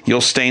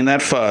 You'll stain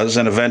that fuzz,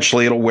 and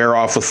eventually it'll wear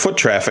off with foot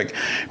traffic,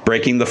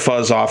 breaking the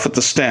fuzz off at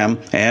the stem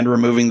and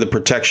removing the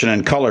protection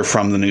and color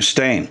from the new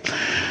stain.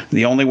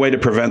 The only way to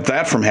prevent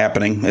that from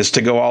happening is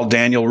to go all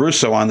Daniel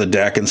Russo on the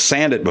deck and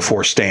sand it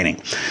before staining.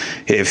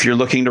 If you're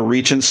looking to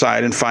reach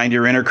inside and find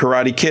your inner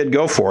Karate Kid,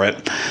 go for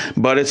it,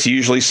 but it's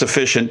usually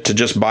sufficient to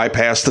just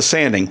bypass the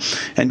sanding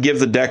and give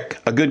the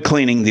deck a good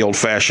cleaning the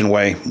old-fashioned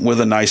way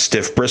with a nice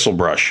stiff bristle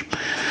brush.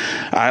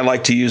 I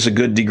like to use a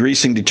good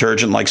degreasing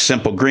detergent like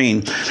Simple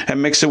Green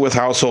and mix it with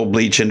household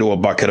bleach into a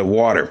bucket of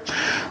water.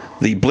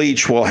 The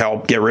bleach will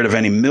help get rid of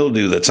any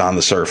mildew that's on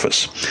the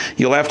surface.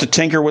 You'll have to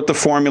tinker with the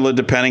formula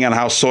depending on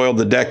how soiled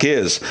the deck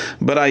is,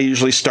 but I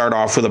usually start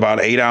off with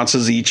about 8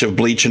 ounces each of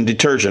bleach and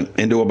detergent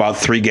into about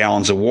 3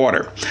 gallons of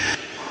water.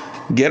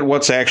 Get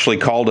what's actually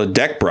called a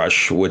deck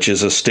brush, which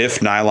is a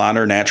stiff nylon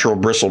or natural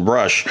bristle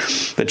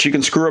brush that you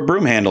can screw a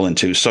broom handle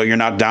into so you're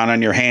not down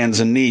on your hands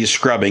and knees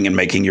scrubbing and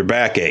making your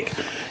back ache.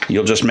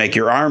 You'll just make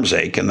your arms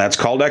ache, and that's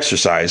called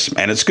exercise,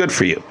 and it's good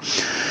for you.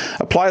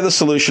 Apply the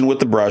solution with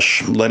the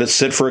brush, let it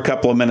sit for a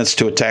couple of minutes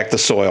to attack the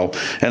soil,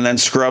 and then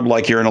scrub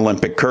like you're an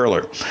Olympic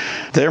curler.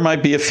 There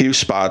might be a few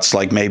spots,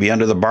 like maybe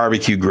under the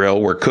barbecue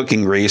grill where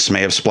cooking grease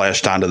may have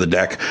splashed onto the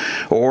deck,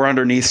 or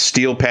underneath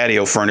steel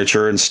patio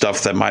furniture and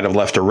stuff that might have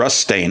left a rust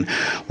stain,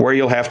 where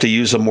you'll have to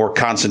use a more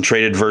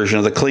concentrated version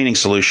of the cleaning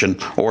solution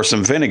or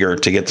some vinegar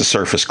to get the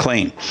surface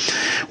clean.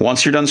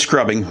 Once you're done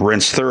scrubbing,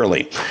 rinse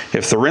thoroughly.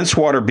 If the rinse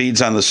water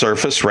beads on the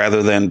surface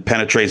rather than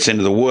penetrates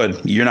into the wood,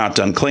 you're not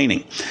done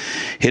cleaning.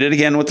 Hit it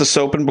again with the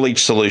soap and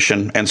bleach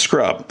solution and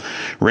scrub.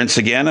 Rinse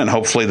again, and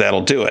hopefully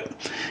that'll do it.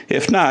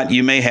 If not,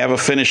 you may have a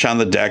finish on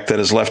the deck that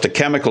has left a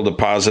chemical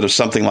deposit of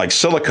something like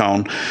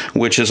silicone,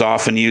 which is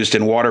often used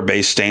in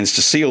water-based stains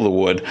to seal the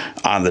wood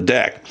on the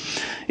deck.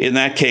 In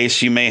that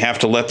case, you may have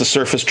to let the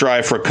surface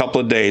dry for a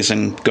couple of days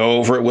and go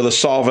over it with a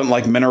solvent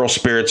like mineral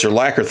spirits or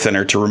lacquer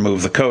thinner to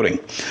remove the coating.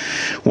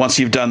 Once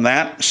you've done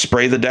that,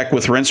 spray the deck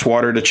with rinse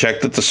water to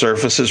check that the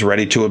surface is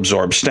ready to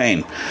absorb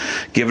stain.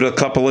 Give it a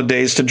couple of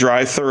days to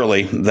dry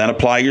thoroughly, then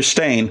apply your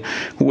stain,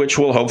 which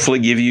will hopefully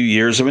give you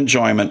years of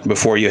enjoyment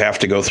before you have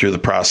to go through the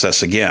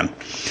process again.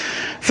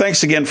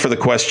 Thanks again for the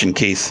question,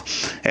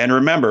 Keith. And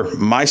remember,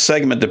 my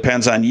segment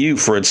depends on you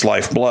for its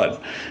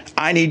lifeblood.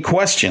 I need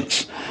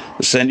questions.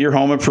 Send your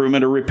home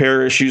improvement or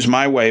repair issues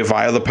my way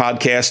via the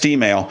podcast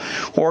email,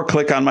 or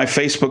click on my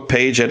Facebook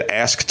page at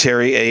Ask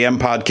Terry AM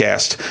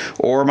Podcast,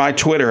 or my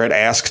Twitter at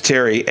Ask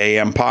Terry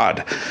AM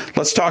Pod.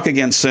 Let's talk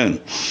again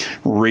soon.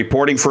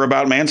 Reporting for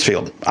About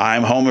Mansfield,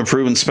 I'm home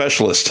improvement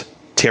specialist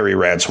Terry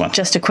Radswin.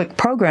 Just a quick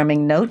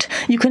programming note,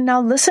 you can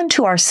now listen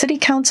to our City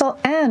Council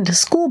and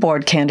School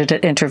Board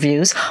candidate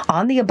interviews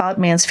on the About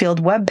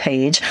Mansfield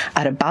webpage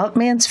at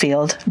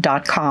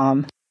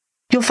aboutmansfield.com.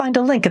 You'll find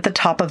a link at the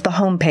top of the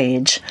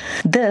homepage.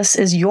 This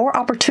is your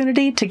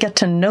opportunity to get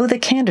to know the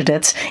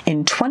candidates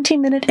in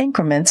 20-minute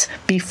increments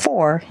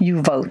before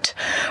you vote.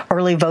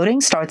 Early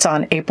voting starts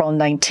on April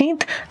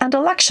 19th, and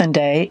Election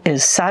Day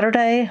is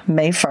Saturday,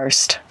 May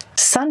 1st.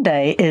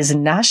 Sunday is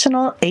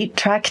National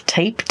 8-Track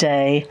Tape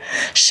Day.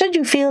 Should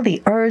you feel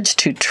the urge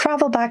to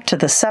travel back to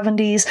the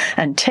 70s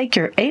and take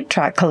your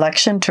 8-track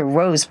collection to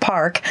Rose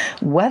Park,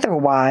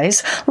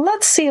 weather-wise,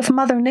 let's see if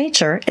Mother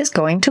Nature is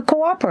going to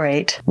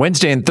cooperate.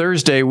 Wednesday and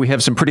Thursday, we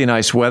have some pretty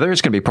nice weather.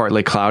 It's going to be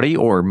partly cloudy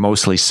or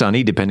mostly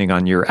sunny, depending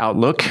on your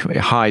outlook.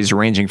 Highs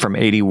ranging from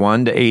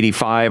 81 to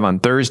 85 on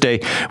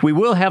Thursday. We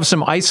will have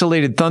some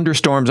isolated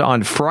thunderstorms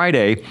on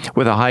Friday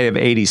with a high of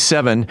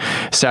 87.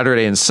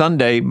 Saturday and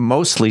Sunday,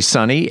 mostly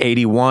sunny,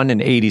 81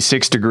 and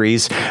 86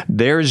 degrees.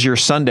 There's your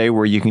Sunday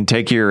where you can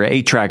take your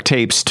 8-track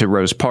tapes to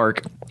Rose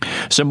Park.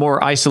 Some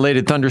more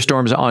isolated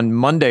thunderstorms on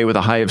Monday with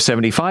a high of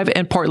 75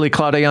 and partly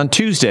cloudy on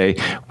Tuesday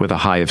with a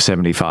high of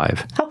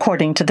 75.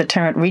 According to the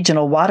Tarrant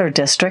Regional Water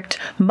District,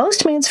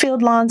 most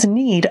Mansfield lawns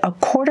need a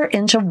 1/4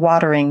 inch of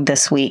watering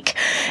this week.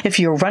 If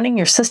you're running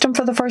your system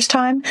for the first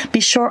time, be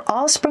sure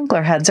all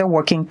sprinkler heads are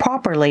working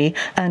properly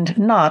and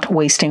not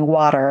wasting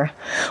water.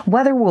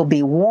 Weather will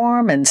be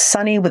warm and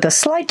sunny with a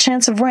slight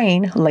chance of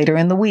rain later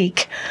in the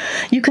week.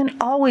 You can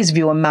always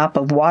view a map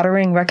of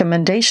watering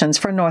recommendations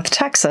for North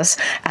Texas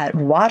at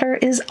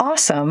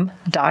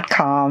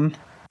waterisawesome.com.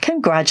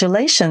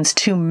 Congratulations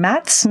to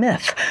Matt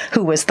Smith,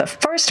 who was the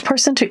first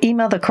person to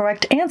email the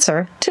correct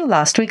answer to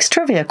last week's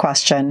trivia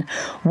question.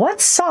 What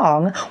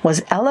song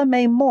was Ella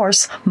Mae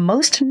Morse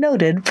most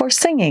noted for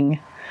singing?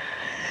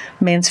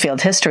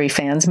 Mansfield history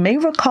fans may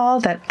recall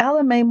that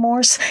Ella Mae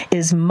Morse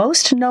is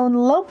most known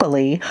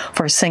locally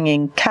for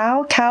singing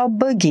Cow Cow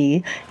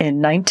Boogie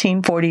in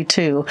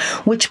 1942,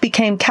 which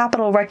became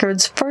Capitol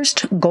Records'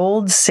 first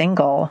gold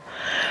single.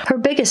 Her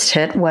biggest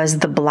hit was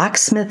The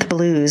Blacksmith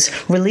Blues,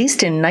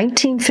 released in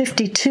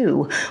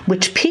 1952,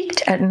 which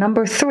peaked at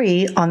number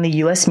 3 on the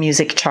U.S.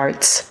 music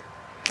charts.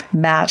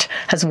 Matt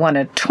has won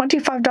a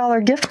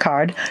 $25 gift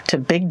card to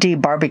Big D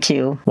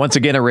Barbecue. Once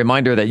again, a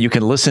reminder that you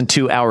can listen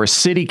to our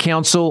city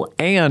council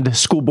and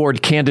school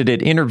board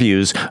candidate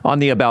interviews on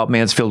the About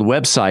Mansfield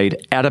website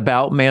at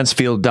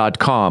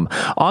aboutmansfield.com.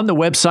 On the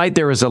website,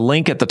 there is a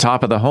link at the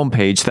top of the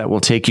homepage that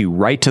will take you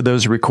right to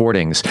those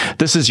recordings.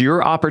 This is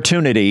your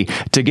opportunity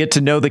to get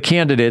to know the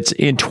candidates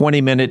in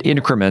 20-minute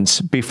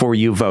increments before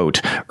you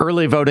vote.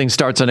 Early voting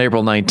starts on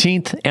April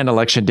 19th, and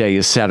Election Day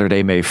is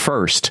Saturday, May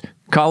 1st.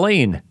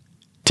 Colleen,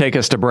 take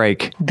us to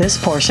break. This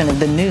portion of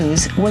the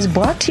news was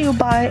brought to you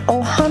by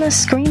Ohana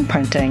Screen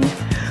Printing.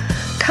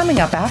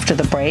 Coming up after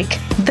the break,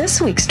 this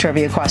week's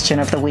trivia question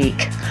of the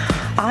week.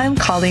 I'm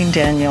Colleen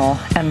Daniel,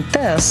 and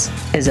this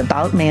is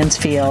About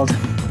Mansfield.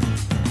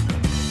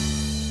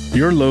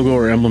 Your logo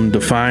or emblem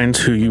defines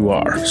who you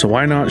are, so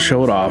why not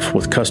show it off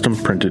with custom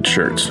printed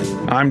shirts?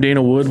 I'm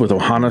Dana Wood with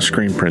Ohana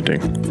Screen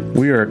Printing.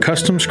 We are a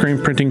custom screen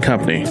printing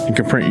company and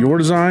can print your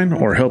design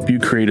or help you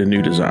create a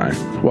new design.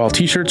 While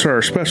t-shirts are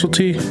our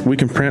specialty, we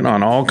can print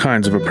on all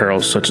kinds of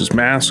apparel such as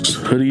masks,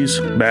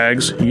 hoodies,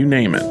 bags, you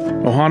name it.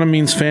 Ohana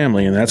means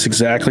family, and that's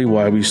exactly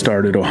why we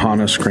started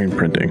Ohana Screen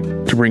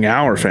Printing, to bring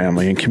our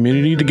family and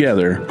community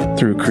together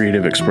through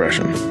creative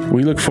expression.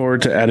 We look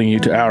forward to adding you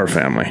to our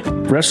family.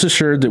 Rest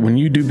assured that when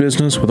you do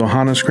business with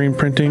Ohana Screen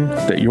Printing,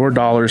 that your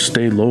dollars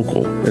stay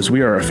local, as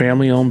we are a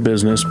family-owned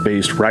business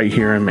based right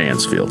here in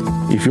Mansfield.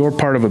 If you're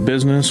part of a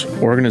business,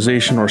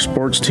 organization, or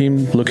sports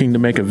team looking to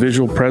make a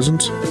visual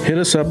presence, hit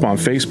us up on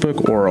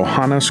Facebook or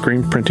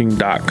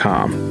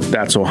ohanascreenprinting.com.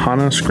 That's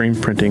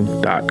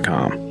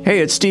ohanascreenprinting.com. Hey,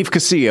 it's Steve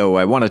Casillo.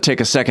 I want to take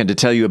a second to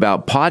tell you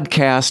about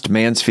Podcast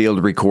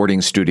Mansfield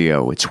Recording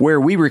Studio. It's where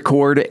we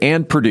record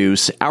and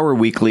produce our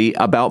weekly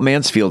About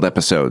Mansfield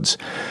episodes.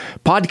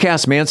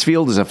 Podcast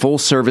Mansfield is a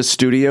full-service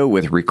studio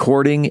with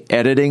recording,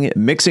 editing,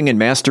 mixing, and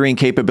mastering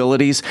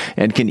capabilities,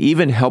 and can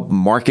even help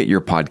market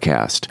your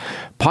podcast.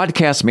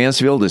 Podcast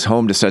Mansfield is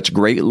home to such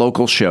great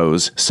local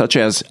shows such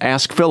as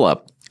Ask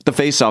Philip, The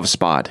Face-Off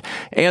Spot,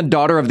 and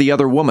Daughter of the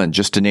Other Woman,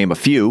 just to name a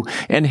few,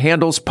 and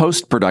handles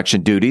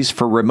post-production duties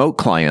for remote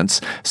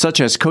clients,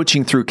 such as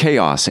Coaching Through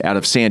Chaos out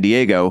of San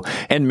Diego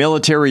and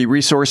Military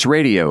Resource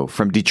Radio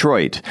from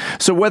Detroit.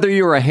 So whether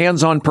you're a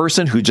hands-on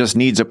person who just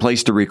needs a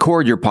place to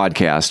record your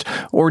podcast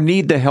or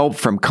need the help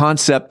from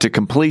concept to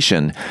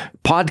completion,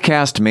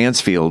 Podcast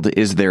Mansfield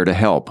is there to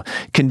help.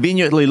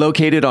 Conveniently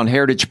located on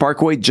Heritage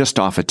Parkway, just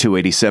off of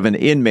 287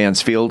 in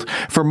Mansfield.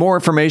 For more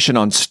information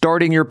on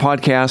starting your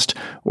podcast,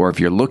 or if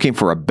you're looking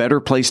for a better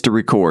place to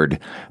record,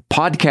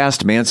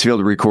 Podcast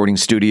Mansfield Recording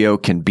Studio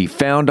can be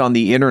found on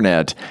the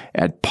internet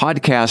at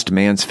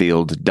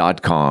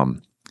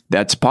podcastmansfield.com.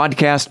 That's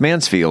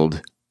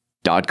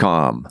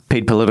podcastmansfield.com.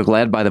 Paid political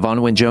ad by the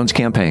Vaughn Wynne Jones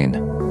campaign.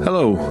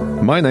 Hello,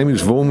 my name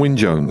is Vaughn Wynne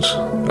Jones.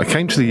 I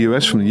came to the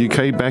US from the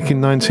UK back in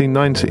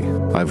 1990.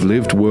 I've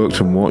lived, worked,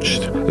 and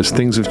watched as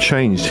things have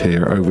changed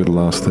here over the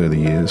last 30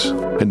 years.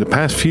 In the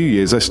past few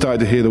years, I started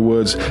to hear the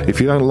words, "If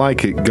you don't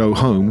like it, go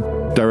home,"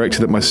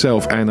 directed at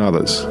myself and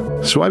others.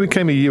 So I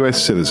became a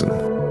US citizen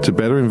to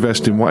better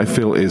invest in what I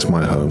feel is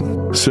my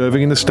home.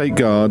 Serving in the State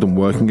Guard and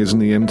working as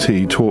an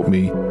EMT taught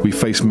me we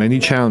face many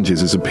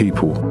challenges as a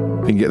people,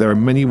 and yet there are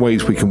many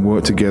ways we can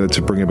work together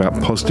to bring about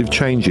positive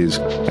changes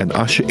and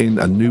usher in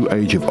a new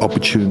age of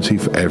opportunity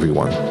for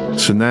everyone.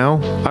 So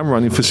now, I'm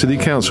running for City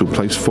Council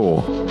Place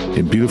 4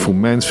 in beautiful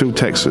Mansfield,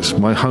 Texas,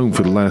 my home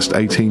for the last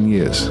 18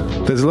 years.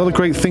 There's a lot of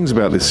great things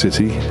about this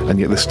city, and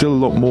yet there's still a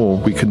lot more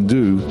we can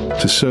do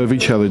to serve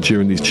each other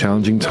during these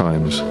challenging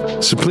times.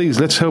 So please,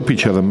 let's help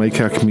each other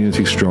make our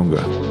community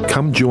stronger.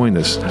 Come join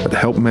us at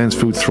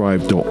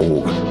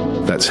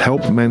helpmansfieldthrive.org. That's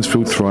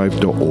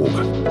helpmansfieldthrive.org.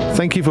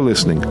 Thank you for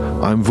listening.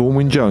 I'm Vaughn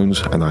Wynne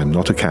Jones, and I'm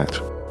not a cat.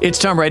 It's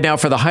time right now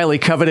for the highly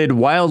coveted,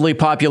 wildly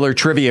popular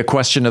trivia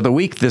question of the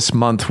week. This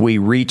month, we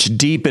reach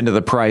deep into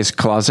the prize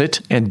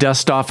closet and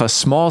dust off a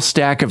small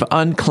stack of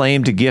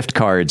unclaimed gift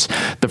cards.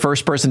 The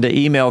first person to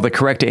email the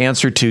correct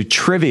answer to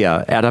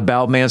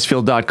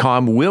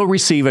trivia@aboutmansfield.com will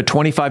receive a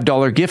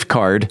 $25 gift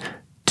card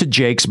to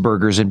Jake's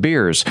Burgers and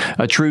Beers,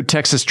 a true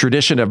Texas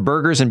tradition of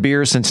burgers and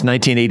beers since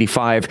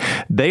 1985.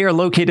 They are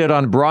located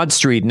on Broad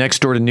Street next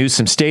door to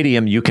Newsom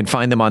Stadium. You can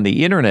find them on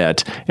the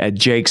internet at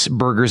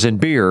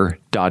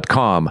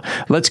jakesburgersandbeer.com.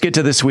 Let's get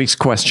to this week's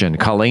question.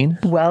 Colleen?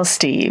 Well,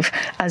 Steve,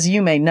 as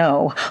you may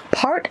know,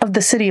 part of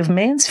the city of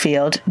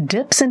Mansfield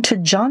dips into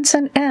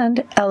Johnson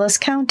and Ellis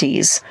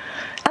counties.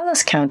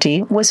 Ellis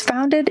County was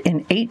founded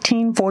in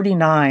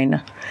 1849.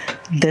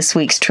 This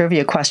week's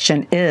trivia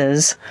question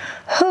is,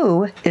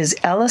 who is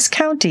Ellis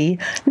County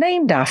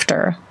named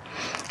after?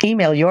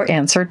 Email your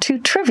answer to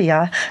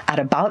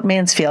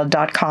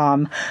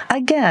trivia@aboutmansfield.com.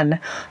 Again,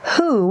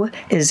 who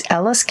is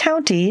Ellis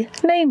County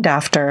named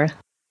after?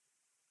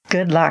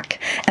 Good luck,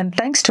 and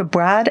thanks to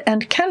Brad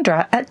and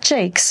Kendra at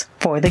Jake's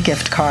for the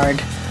gift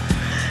card.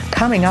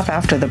 Coming up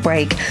after the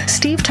break,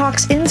 Steve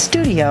talks in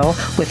studio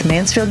with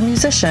Mansfield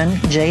musician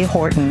Jay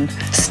Horton.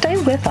 Stay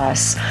with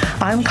us.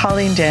 I'm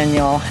Colleen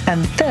Daniel,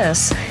 and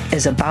this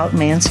is About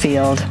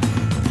Mansfield.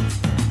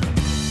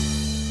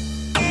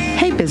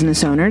 Hey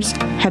business owners,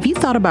 have you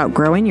thought about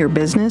growing your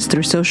business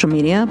through social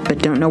media but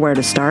don't know where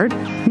to start?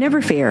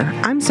 Never fear,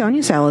 I'm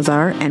Sonia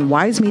Salazar and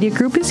Wise Media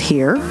Group is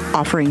here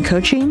offering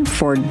coaching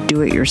for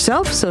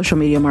do-it-yourself social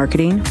media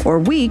marketing, or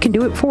we can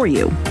do it for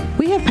you.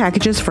 We have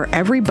packages for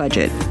every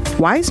budget.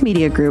 Wise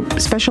Media Group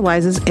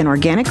specializes in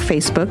organic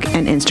Facebook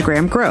and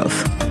Instagram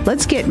growth.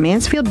 Let's get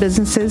Mansfield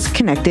businesses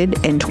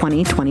connected in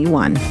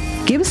 2021.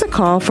 Give us a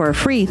call for a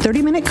free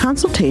 30-minute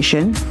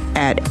consultation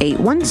at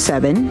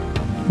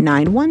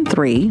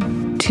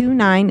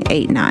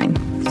 817-913-2989.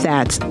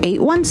 That's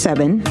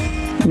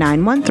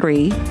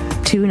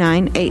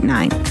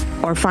 817-913-2989.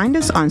 Or find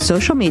us on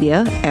social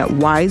media at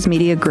Wise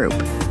Media Group.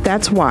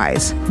 That's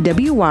Wise,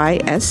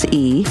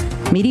 W-Y-S-E,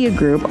 Media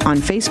Group on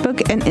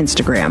Facebook and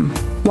Instagram.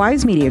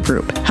 Wise Media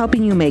Group,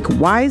 helping you make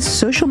wise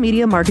social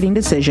media marketing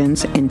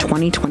decisions in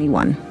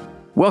 2021.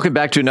 Welcome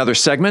back to another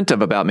segment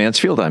of About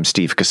Mansfield. I'm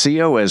Steve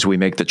Casillo as we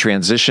make the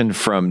transition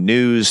from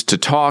news to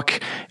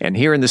talk. And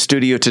here in the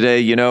studio today,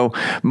 you know,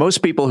 most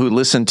people who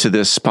listen to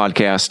this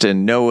podcast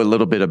and know a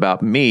little bit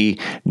about me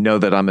know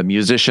that I'm a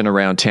musician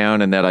around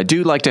town and that I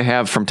do like to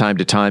have from time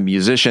to time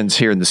musicians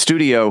here in the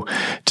studio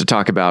to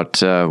talk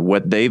about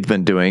what they've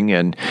been doing.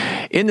 And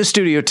in the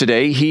studio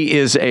today, he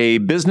is a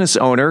business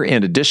owner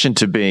in addition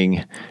to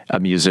being a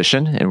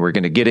musician. And we're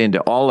going to get into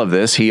all of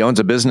this. He owns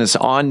a business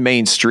on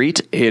Main Street.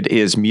 It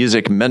is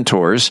Music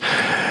Mentors.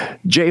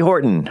 Jay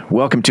Horton,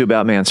 welcome to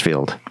About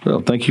Mansfield.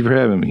 Well, thank you for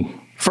having me.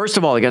 First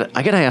of all, I got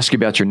to ask you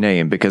about your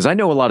name because I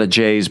know a lot of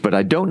Jays, but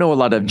I don't know a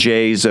lot of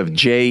Jays of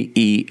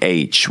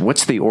J-E-H.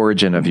 What's the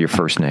origin of your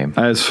first name?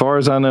 As far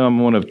as I know, I'm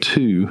one of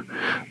two.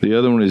 The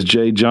other one is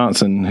Jay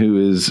Johnson, who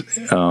was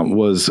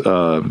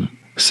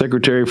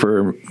Secretary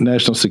for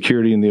National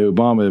Security in the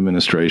Obama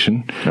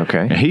administration.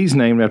 Okay. And he's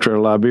named after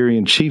a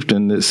Liberian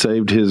chieftain that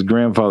saved his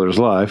grandfather's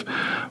life.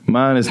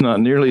 Mine is not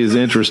nearly as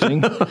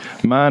interesting.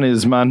 My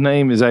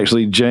name is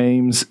actually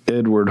James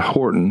Edward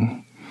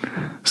Horton.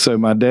 So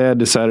my dad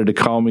decided to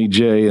call me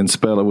Jay and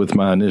spell it with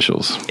my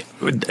initials.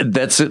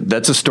 That's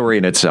a story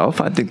in itself.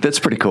 I think that's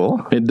pretty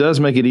cool. It does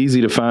make it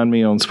easy to find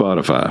me on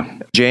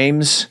Spotify.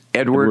 James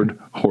Edward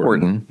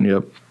Horton.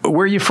 Yep.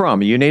 Where are you from?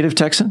 Are you a native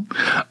Texan?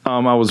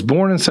 I was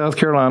born in South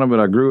Carolina, but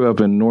I grew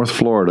up in North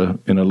Florida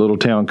in a little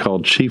town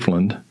called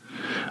Chiefland,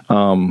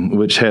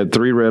 which had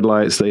 3 red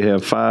lights. They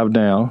have 5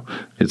 now.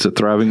 It's a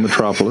thriving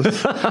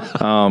metropolis.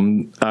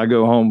 I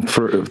go home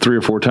for 3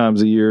 or 4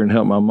 times a year and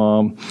help my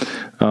mom.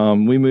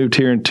 We moved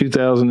here in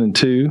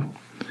 2002,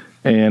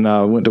 and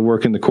I went to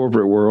work in the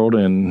corporate world.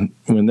 And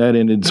when that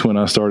ended is when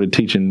I started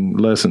teaching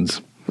lessons.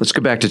 Let's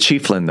go back to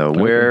Chiefland, though.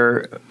 Okay.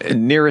 Where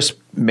nearest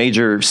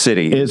major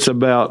city? It's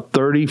about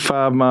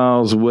 35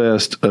 miles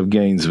west of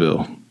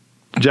Gainesville.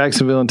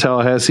 Jacksonville and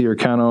Tallahassee are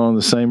kind of on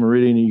the same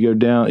meridian. You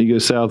go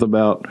south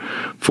about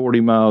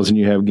 40 miles and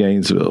you have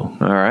Gainesville.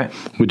 All right.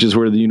 Which is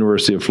where the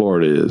University of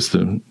Florida is,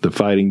 the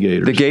Fighting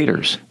Gators. The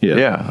Gators. Yeah.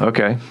 Yeah,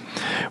 okay.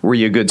 Were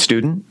you a good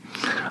student?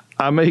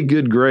 I made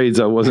good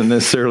grades. I wasn't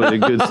necessarily a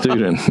good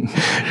student.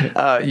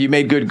 You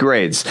made good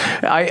grades.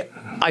 I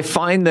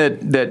find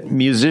that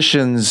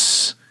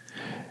musicians,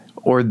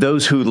 or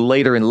those who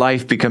later in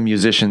life become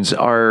musicians,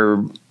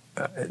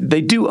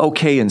 they do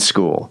okay in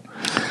school.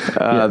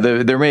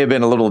 There may have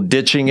been a little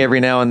ditching every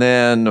now and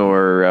then,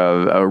 or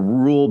a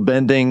rule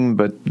bending,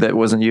 but that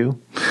wasn't you?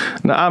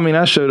 No, I mean,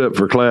 I showed up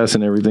for class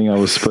and everything I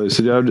was supposed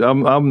to do.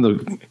 I'm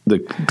the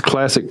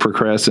classic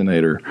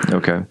procrastinator.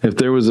 Okay. If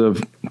there was a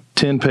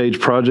 10-page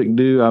project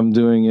due, I'm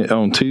doing it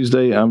on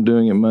Tuesday. I'm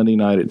doing it Monday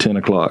night at 10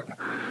 o'clock.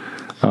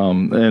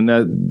 And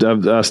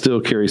I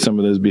still carry some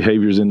of those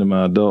behaviors into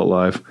my adult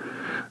life.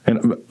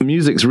 And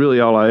music's really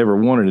all I ever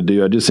wanted to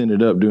do. I just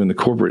ended up doing the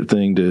corporate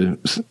thing to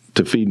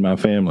feed my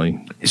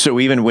family. So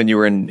even when you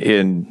were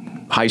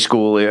in high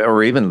school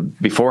or even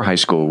before high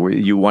school,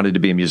 you wanted to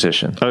be a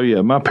musician? Oh,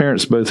 yeah. My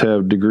parents both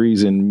have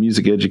degrees in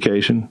music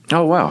education.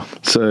 Oh, wow.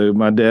 So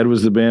my dad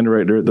was the band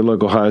director at the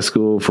local high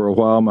school for a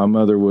while. My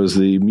mother was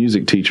the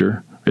music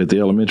teacher at the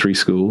elementary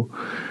school.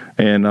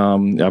 And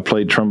I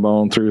played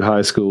trombone through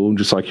high school,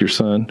 just like your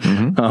son.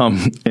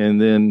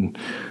 And then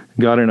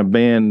got in a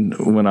band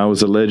when I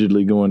was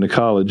allegedly going to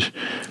college,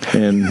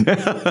 and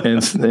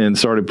and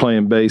started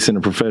playing bass in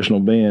a professional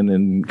band,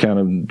 and kind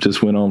of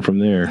just went on from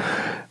there.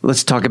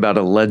 Let's talk about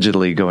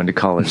allegedly going to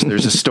college.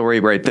 There's a story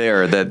right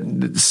there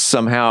that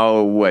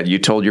somehow, you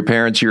told your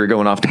parents you were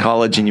going off to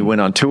college and you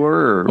went on tour?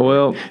 Or?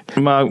 Well,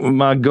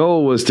 my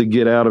goal was to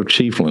get out of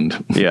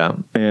Chiefland. Yeah.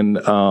 And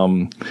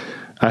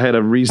I had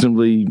a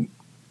reasonably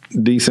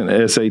decent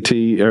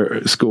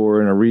SAT score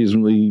and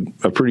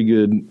a pretty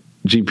good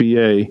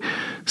GPA.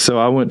 So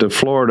I went to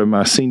Florida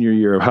my senior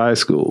year of high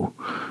school.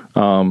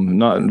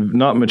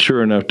 Not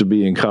mature enough to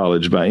be in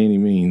college by any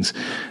means.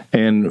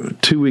 And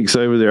 2 weeks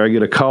over there, I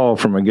get a call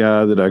from a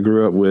guy that I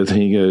grew up with,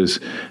 and he goes,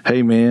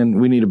 "Hey man,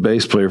 we need a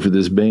bass player for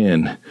this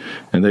band."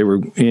 And they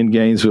were in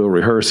Gainesville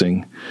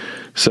rehearsing.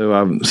 So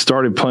I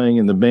started playing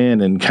in the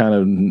band and kind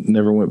of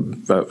never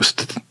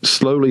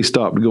slowly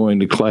stopped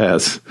going to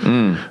class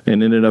and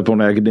ended up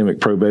on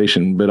academic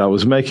probation. But I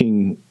was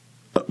making,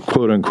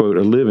 quote unquote,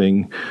 a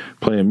living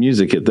playing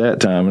music at that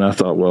time. And I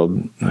thought, well,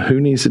 who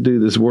needs to do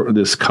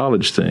this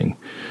college thing?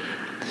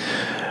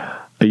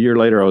 A year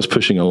later, I was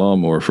pushing a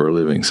lawnmower for a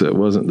living, so it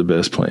wasn't the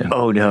best plan.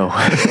 Oh, no.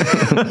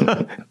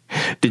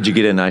 Did you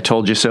get an "I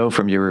told you so"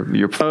 from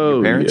your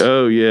parents?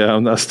 Oh, yeah.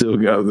 I still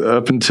got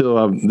up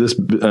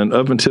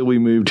until we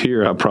moved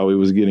here. I probably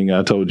was getting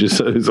 "I told you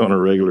so's" on a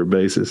regular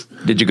basis.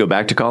 Did you go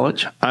back to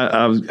college?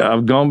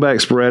 I've gone back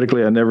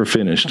sporadically. I never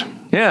finished.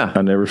 Yeah,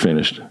 I never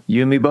finished.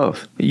 You and me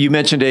both. You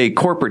mentioned a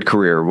corporate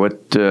career.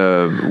 What did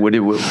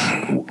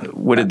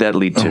that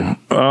lead to?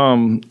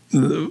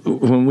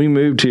 When we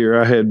moved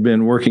here, I had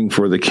been working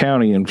for the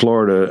county in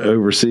Florida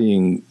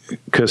overseeing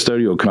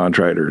custodial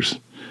contractors.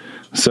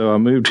 So I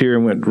moved here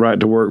and went right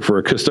to work for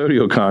a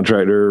custodial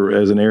contractor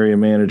as an area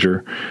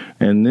manager.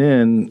 And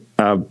then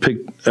I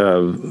picked,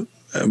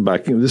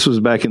 this was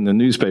back in the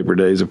newspaper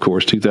days, of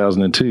course,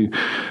 2002.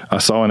 I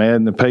saw an ad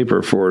in the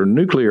paper for a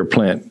nuclear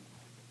plant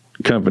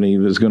company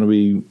that was going to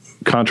be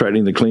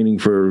contracting the cleaning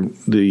for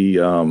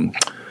the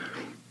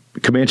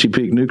Comanche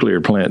Peak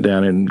nuclear plant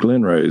down in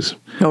Glen Rose.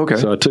 Okay.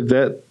 So I took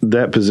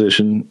that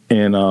position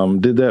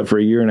and did that for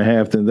a year and a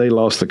half. Then they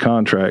lost the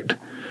contract.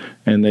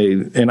 And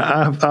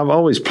I've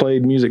always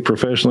played music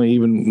professionally,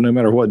 even no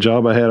matter what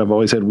job I had. I've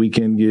always had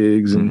weekend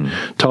gigs and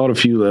taught a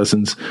few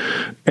lessons.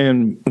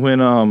 And when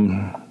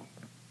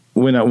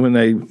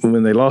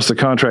they lost the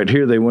contract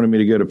here, they wanted me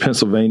to go to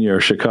Pennsylvania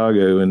or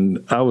Chicago,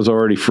 and I was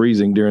already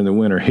freezing during the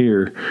winter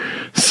here,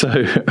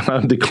 so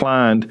I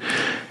declined.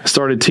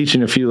 Started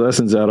teaching a few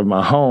lessons out of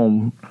my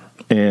home,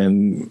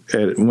 and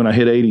when I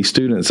hit 80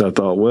 students, I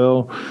thought,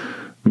 well,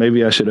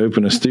 maybe I should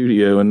open a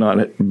studio and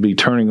not be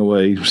turning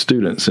away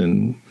students.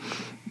 And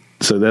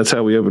so that's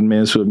how we opened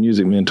Mansfield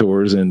Music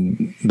Mentors,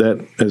 and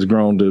that has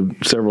grown to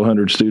several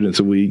hundred students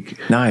a week.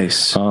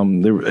 Nice.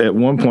 At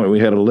one point,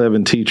 we had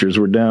 11 teachers.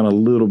 We're down a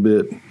little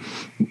bit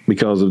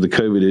because of the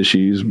COVID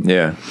issues.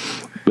 Yeah.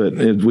 But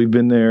we've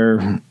been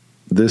there.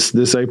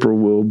 This April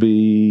will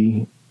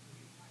be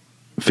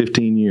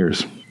 15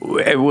 years.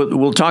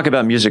 We'll talk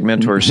about Music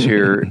Mentors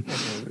here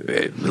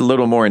a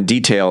little more in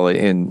detail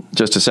in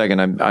just a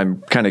second.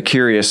 I'm kind of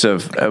curious so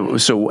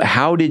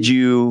how did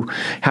you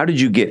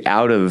get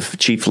out of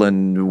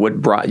Chiefland?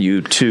 What brought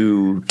you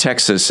to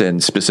Texas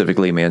and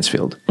specifically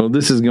Mansfield? Well,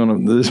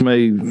 this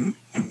may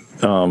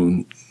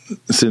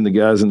send the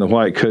guys in the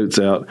white coats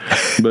out,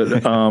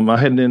 but I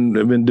had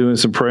been doing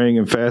some praying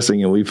and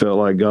fasting, and we felt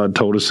like God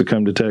told us to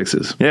come to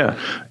Texas. Yeah.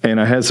 And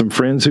I had some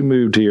friends who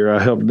moved here. I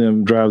helped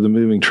them drive the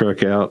moving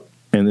truck out.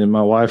 And then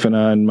my wife and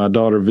I and my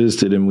daughter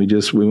visited, and we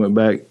went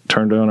back,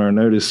 turned on our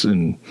notice,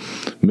 and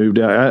moved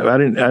out. I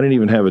didn't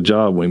even have a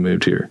job when we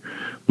moved here.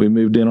 We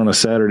moved in on a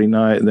Saturday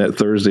night, and that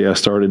Thursday I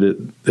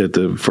started at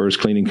the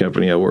first cleaning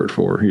company I worked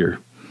for here.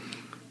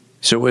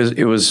 So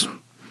it was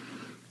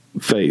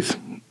faith.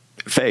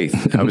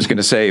 Faith. I was going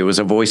to say it was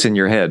a voice in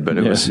your head, but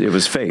it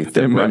was faith.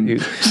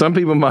 Some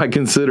people might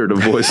consider it a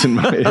voice in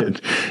my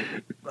head.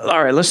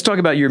 All right, let's talk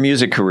about your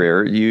music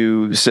career.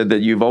 You said that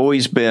you've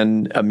always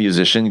been a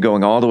musician,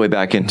 going all the way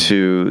back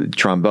into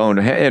trombone.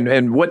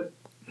 And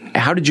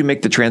how did you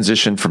make the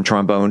transition from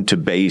trombone to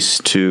bass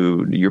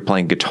to you're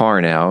playing guitar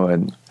now?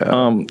 And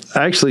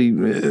actually,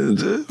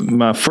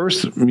 my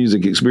first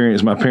music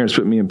experience, my parents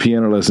put me in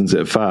piano lessons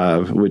at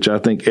 5, which I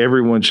think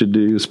everyone should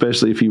do,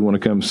 especially if you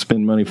want to come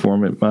spend money for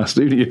them at my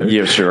studio.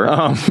 Yeah, sure.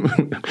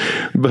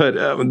 But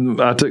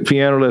I took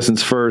piano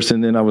lessons first,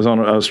 and then I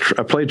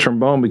played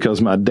trombone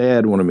because my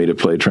dad wanted me to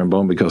play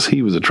trombone because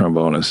he was a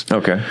trombonist.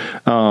 Okay.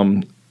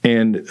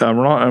 And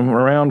I'm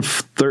around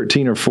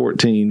 13 or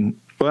 14.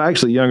 Well,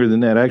 actually younger than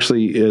that.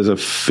 Actually, as a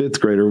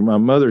 5th grader, my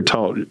mother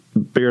taught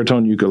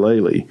baritone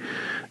ukulele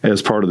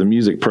as part of the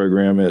music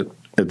program at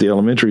at the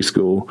elementary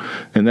school,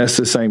 and that's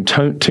the same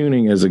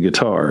tuning as a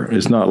guitar.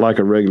 It's not like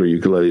a regular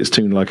ukulele. It's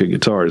tuned like a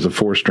guitar. It's a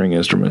 4-string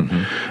instrument.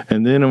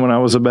 And then when I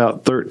was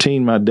about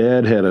 13, my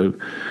dad had a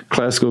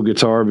classical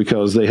guitar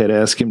because they had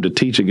asked him to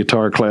teach a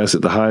guitar class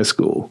at the high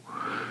school.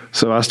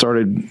 So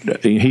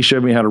he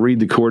showed me how to read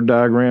the chord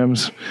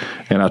diagrams,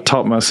 and I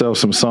taught myself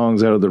some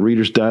songs out of the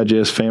Reader's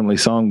Digest Family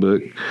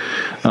Songbook.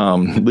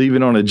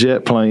 Leaving on a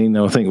Jet Plane,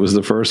 I think, was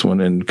the first one,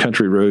 and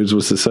Country Roads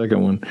was the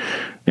second one,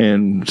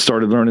 and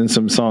started learning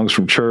some songs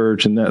from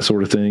church and that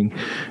sort of thing.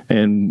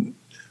 And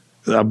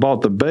I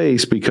bought the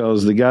bass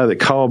because the guy that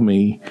called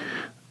me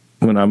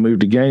when I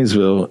moved to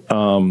Gainesville,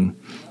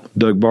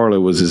 Doug Barlow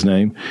was his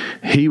name,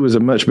 he was a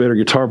much better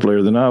guitar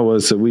player than I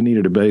was, so we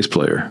needed a bass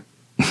player.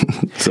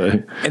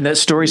 And that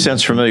story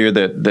sounds familiar.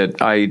 That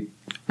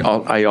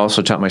I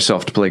also taught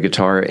myself to play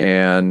guitar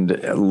and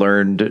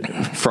learned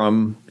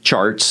from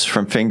charts,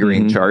 from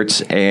fingering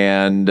charts,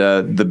 and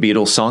the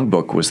Beatles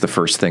songbook was the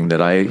first thing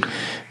that I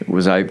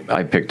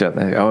picked up.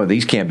 Oh,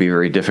 these can't be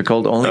very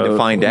difficult, only to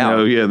find out.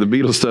 Oh, yeah, the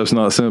Beatles stuff's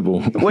not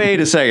simple. Wait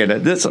a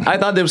second. I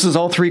thought this was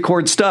all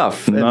 3-chord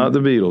stuff. Not the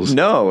Beatles.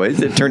 No,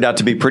 it turned out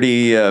to be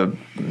pretty,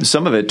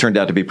 some of it turned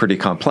out to be pretty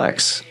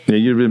complex. Yeah,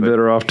 you'd have been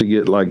better off to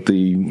get like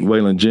the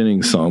Waylon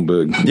Jennings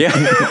songbook.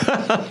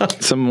 Yeah.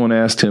 Someone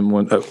asked him,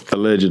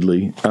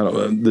 allegedly,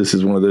 this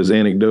is one of those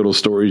anecdotal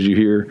stories you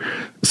hear,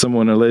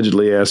 someone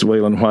allegedly asked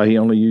Waylon why he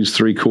only used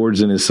 3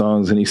 chords in his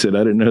songs, and he said, I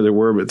didn't know there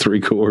were but 3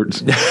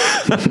 chords.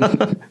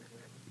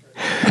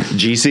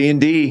 G, C, and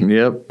D.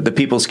 Yep. The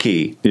people's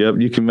key. Yep.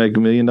 You can make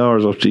 $1 million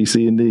off G,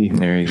 C, and D.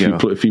 There you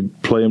go. If you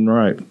play them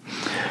right.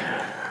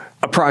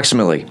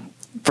 Approximately,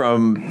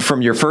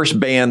 from your first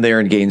band there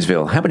in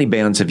Gainesville, how many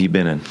bands have you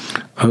been in?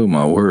 Oh,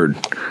 my word.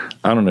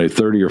 I don't know,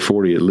 30 or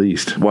 40 at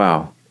least.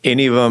 Wow.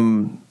 Any of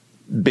them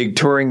big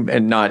touring,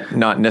 and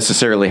not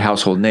necessarily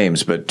household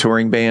names, but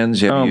touring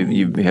bands? Have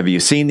you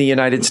seen the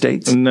United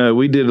States? No,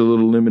 we did a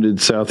little limited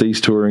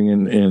Southeast touring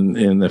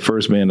in the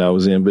first band I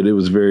was in, but it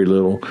was very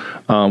little.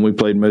 We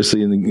played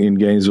mostly in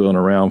Gainesville and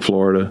around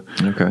Florida.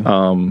 Okay.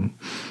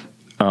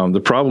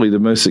 Probably the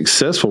most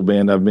successful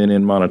band I've been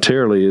in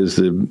monetarily is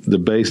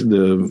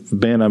the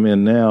band I'm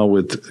in now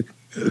with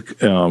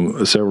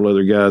several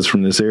other guys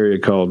from this area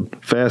called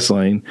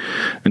Fastlane,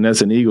 and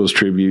that's an Eagles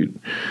tribute.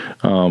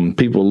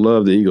 People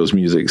love the Eagles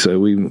music, so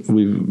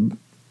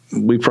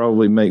we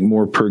probably make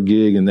more per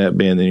gig in that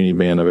band than any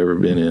band I've ever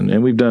been in,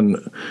 and we've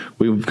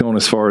gone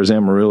as far as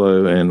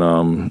Amarillo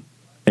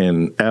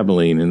and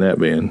Abilene in that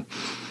band.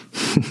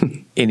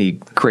 Any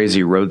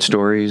crazy road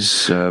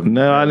stories?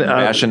 No,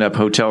 bashing up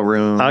hotel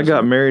rooms. I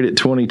got married at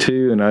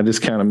 22, and I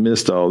just kind of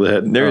missed all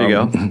that. There you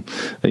go.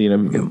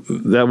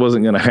 That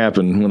wasn't going to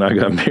happen when I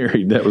got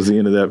married. That was the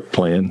end of that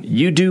plan.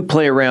 You do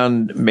play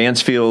around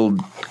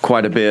Mansfield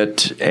quite a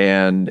bit,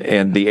 and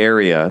the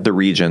area, the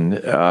region.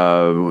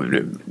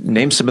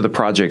 Name some of the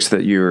projects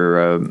that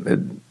you're.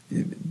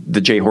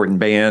 The J. Horton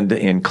Band,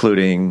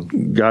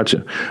 including...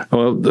 Gotcha.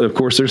 Well, of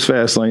course, there's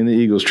Fastlane, the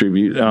Eagles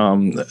tribute.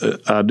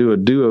 I do a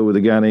duo with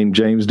a guy named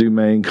James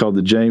Dumaine called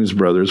the James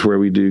Brothers, where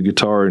we do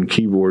guitar and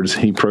keyboards.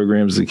 He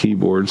programs the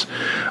keyboards.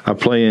 I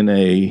play in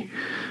a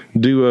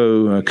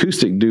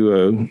acoustic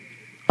duo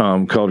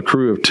called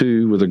Crew of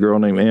Two with a girl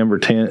named Amber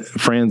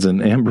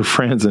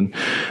Franzen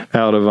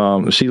out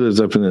of, she lives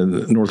up in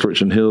the North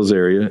Richland Hills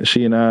area.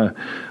 She and I,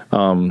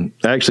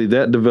 actually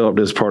that developed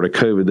as part of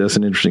COVID. That's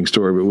an interesting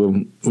story, but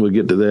we'll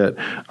get to that.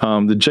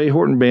 The J.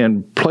 Horton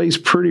Band plays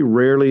pretty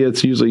rarely.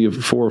 It's usually a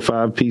 4 or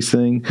 5 piece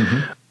thing.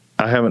 Mm-hmm.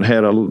 I haven't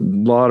had a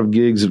lot of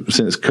gigs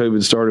since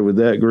COVID started with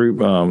that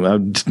group.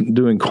 I'm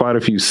doing quite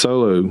a few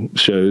solo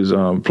shows,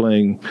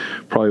 playing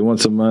probably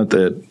once a month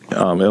at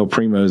El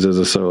Primo's as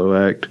a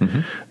solo act.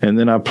 Mm-hmm. And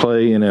then I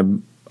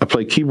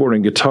play keyboard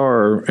and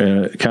guitar,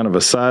 kind of a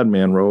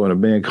sideman role in a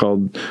band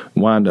called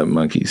Wind Up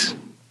Monkeys,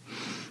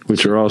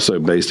 which are also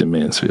based in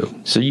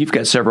Mansfield. So you've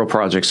got several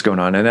projects going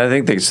on, and I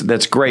think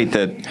that's great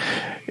that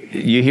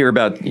you hear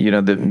about,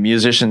 the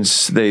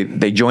musicians,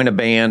 they join a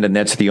band and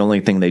that's the only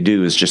thing they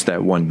do is just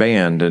that one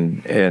band.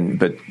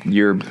 But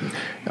you're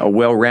a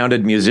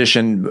well-rounded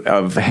musician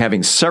of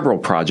having several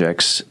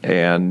projects,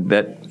 and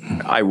that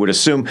I would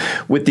assume,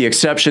 with the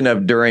exception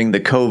of during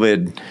the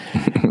COVID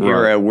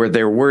era where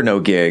there were no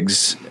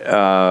gigs,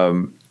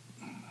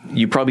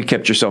 you probably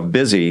kept yourself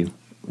busy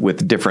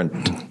with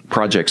different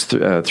projects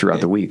throughout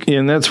the week.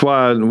 And that's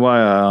why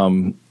I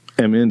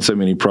am in so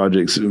many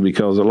projects,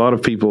 because a lot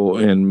of people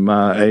in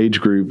my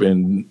age group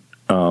and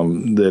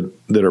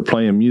that are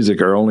playing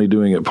music are only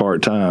doing it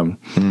part-time.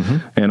 Mm-hmm.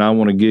 And I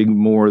want to gig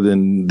more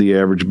than the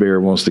average bear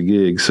wants to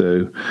gig,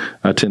 so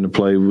I tend to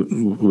play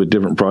with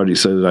different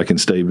projects so that I can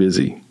stay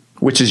busy.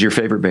 Which is your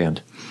favorite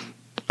band?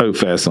 Oh,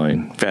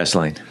 Fastlane.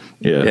 Fastlane.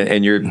 Yeah.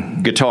 And your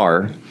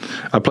guitar?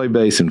 I play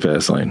bass in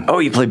Fastlane. Oh,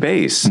 you play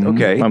bass. Mm-hmm.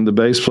 Okay. I'm the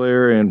bass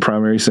player and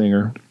primary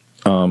singer.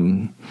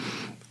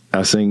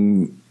 I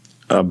sing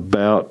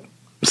about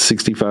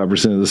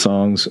 65% of the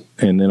songs,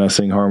 and then I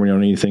sing harmony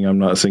on anything I'm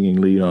not singing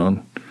lead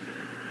on.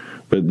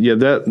 But yeah,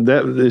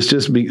 that is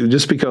just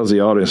because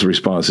the audience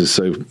response is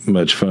so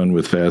much fun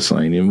with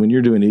Fastlane. And when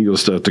you're doing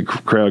Eagles stuff, the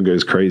crowd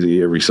goes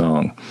crazy every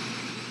song.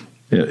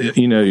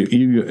 You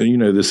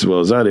know this as well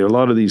as I do. A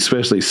lot of these,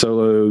 especially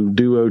solo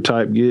duo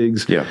type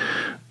gigs. Yeah.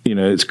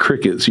 It's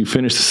crickets. You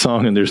finish the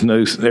song and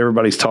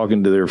everybody's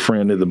talking to their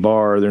friend at the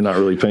bar. They're not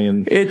really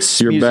paying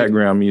your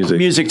background music.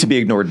 Music to be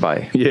ignored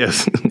by.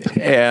 Yes.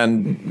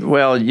 And,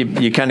 well,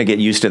 you kind of get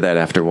used to that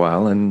after a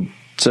while. And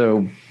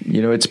so,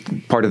 it's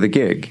part of the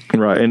gig.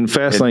 Right. And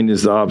Fastlane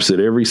is the opposite.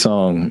 Every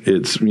song,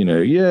 it's,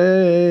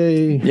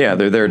 yay. Yeah,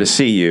 they're there to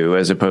see you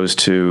as opposed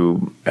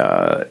to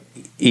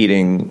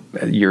eating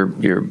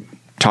your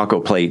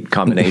taco plate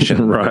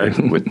combination right.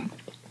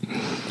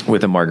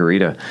 with a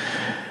margarita.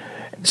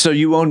 So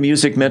you own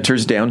Music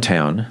Mentors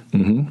downtown,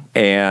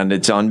 and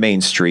it's on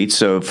Main Street.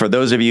 So for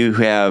those of you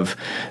who have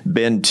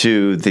been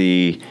to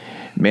the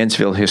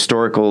Mansfield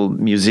Historical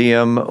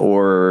Museum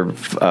or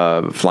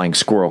Flying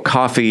Squirrel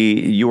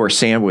Coffee, you are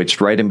sandwiched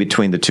right in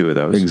between the two of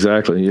those.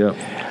 Exactly,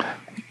 yeah.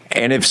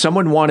 And if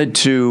someone wanted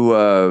to,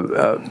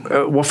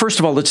 well, first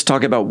of all, let's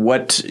talk about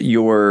what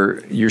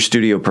your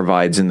studio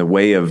provides in the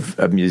way of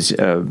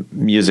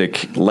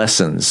music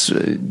lessons.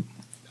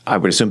 I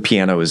would assume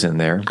piano is in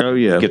there. Oh,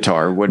 yeah.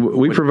 Guitar.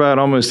 We provide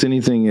almost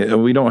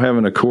anything. We don't have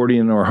an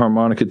accordion or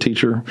harmonica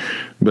teacher,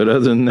 but other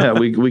than that,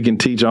 we can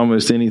teach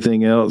almost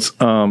anything else,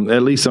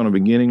 at least on a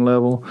beginning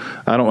level.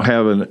 I don't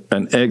have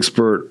an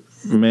expert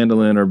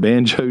mandolin or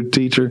banjo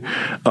teacher,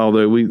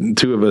 although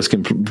two of us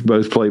can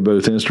both play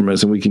both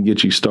instruments and we can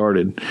get you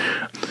started.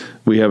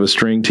 We have a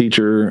string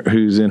teacher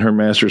who's in her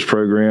master's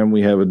program.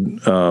 We have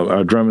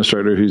a drum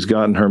instructor who's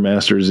gotten her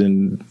master's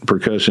in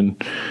percussion.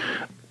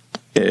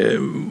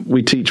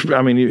 We teach,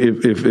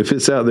 if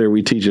it's out there,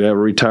 we teach it. I have a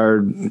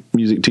retired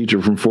music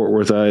teacher from Fort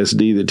Worth ISD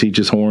that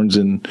teaches horns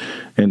and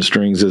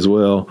strings as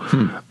well.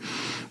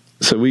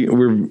 So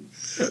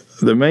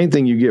the main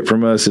thing you get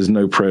from us is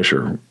no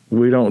pressure.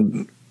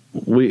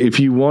 If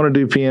you want to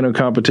do piano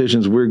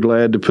competitions, we're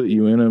glad to put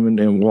you in them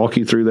and walk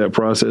you through that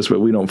process,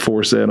 but we don't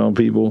force that on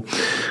people.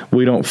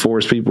 We don't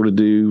force people to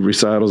do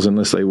recitals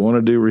unless they want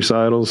to do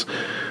recitals,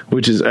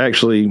 which is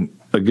actually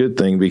a good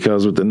thing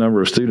because with the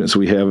number of students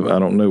we have, I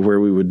don't know where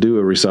we would do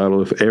a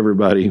recital if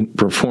everybody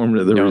performed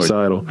at the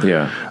recital.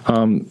 Yeah.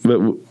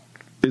 But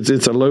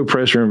it's a low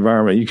pressure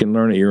environment. You can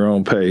learn at your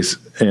own pace.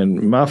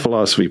 And my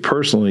philosophy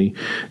personally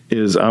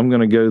is I'm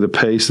going to go the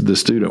pace that the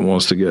student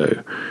wants to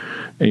go.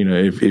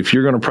 If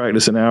you're going to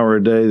practice an hour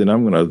a day, then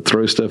I'm going to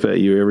throw stuff at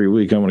you every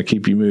week. I'm going to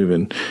keep you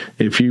moving.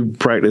 If you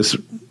practice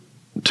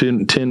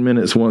 10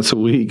 minutes once a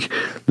week,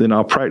 then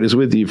I'll practice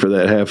with you for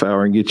that half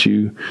hour and get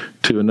you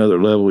to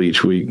another level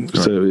each week. Right.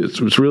 So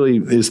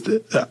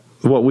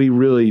what we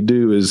really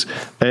do is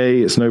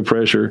A, it's no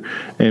pressure,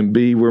 and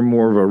B, we're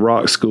more of a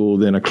rock school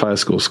than a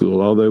classical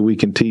school. Although I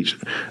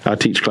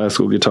teach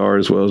classical guitar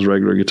as well as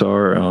regular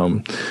guitar.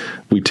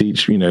 We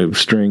teach,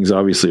 strings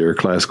obviously are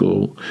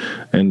classical,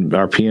 and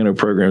our piano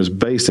program is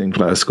based in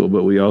classical,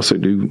 but we also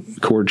do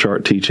chord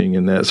chart teaching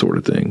and that sort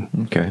of thing.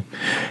 Okay.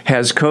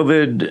 Has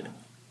COVID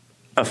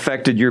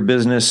affected your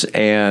business,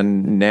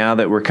 and now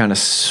that we're kind of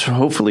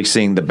hopefully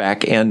seeing the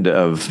back end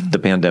of the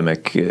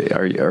pandemic,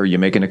 are you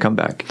making a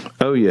comeback?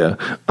 Oh yeah.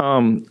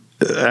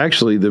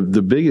 Actually,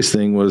 the biggest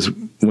thing was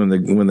when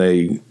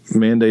they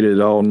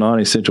mandated all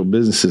non-essential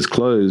businesses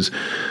close.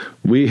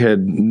 We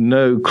had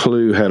no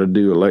clue how to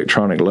do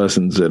electronic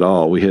lessons at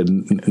all. We had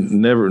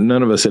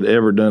none of us had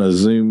ever done a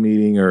Zoom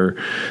meeting or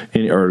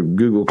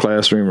Google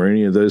Classroom or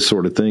any of those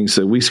sort of things.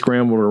 So we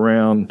scrambled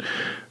around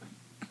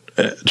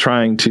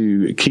trying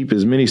to keep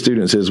as many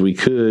students as we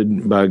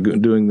could by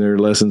doing their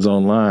lessons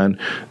online.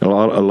 A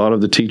lot of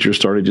the teachers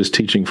started just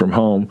teaching from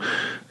home,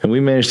 and we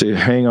managed to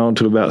hang on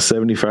to about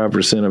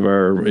 75% of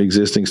our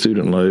existing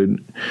student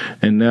load.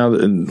 And now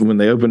when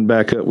they opened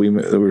back up, we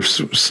were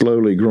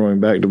slowly growing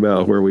back to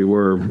about where we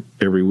were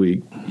every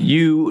week.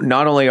 You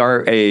not only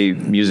are a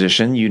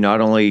musician, you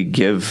not only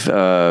give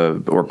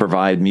or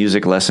provide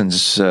music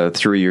lessons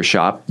through your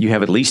shop, you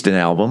have at least an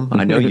album.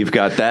 I know you've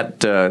got that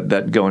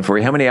going for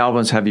you. How many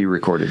albums have you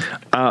recorded?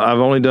 I've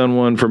only done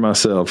one for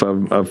myself.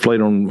 I've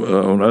played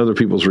on other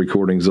people's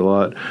recordings a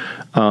lot.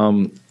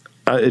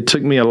 It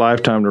took me a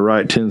lifetime to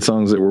write 10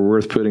 songs that were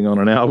worth putting on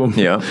an album.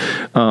 Yeah.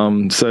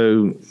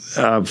 So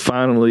I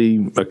finally,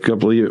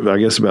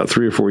 about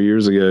 3 or 4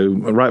 years ago,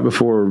 right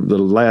before the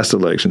last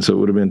election, so it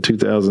would have been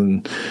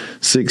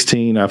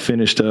 2016, I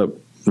finished up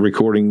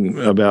recording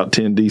about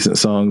 10 decent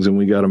songs, and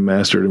we got them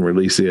mastered and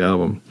released the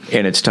album.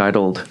 And it's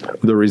titled?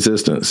 The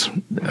Resistance.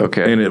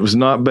 Okay. And it was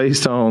not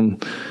based on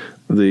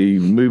the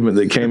movement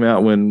that came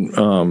out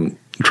when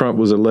Trump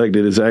was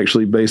elected. Is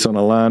actually based on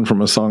a line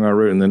from a song I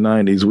wrote in the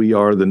 90s. We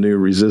Are the New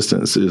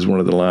Resistance is one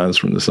of the lines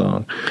from the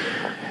song.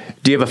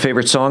 Do you have a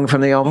favorite song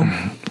from the album?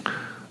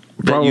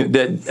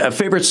 A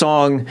favorite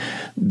song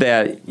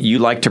that you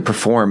like to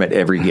perform at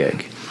every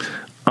gig?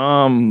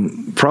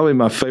 Probably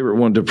my favorite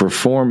one to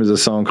perform is a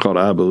song called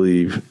I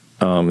Believe.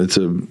 It's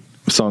a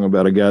song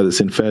about a guy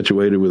that's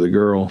infatuated with a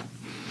girl,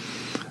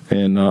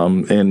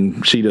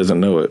 and she doesn't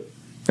know it.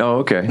 Oh,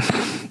 okay.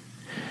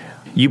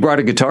 You brought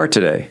a guitar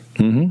today.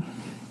 Mm-hmm.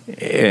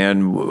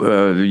 And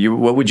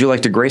what would you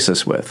like to grace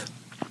us with?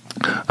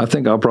 I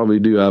think I'll probably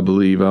do I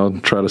Believe. I'll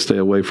try to stay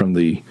away from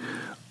the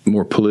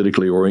more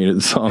politically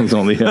oriented songs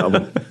on the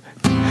album.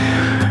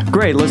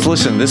 Great, let's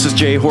listen. This is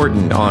Jay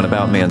Horton on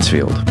About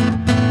Mansfield.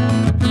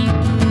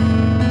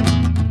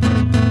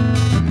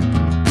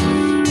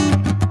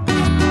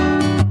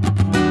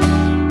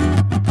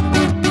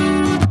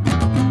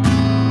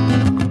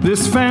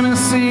 This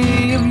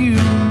fantasy of you,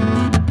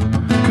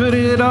 could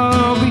it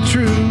all be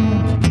true?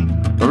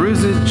 Or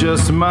is it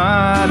just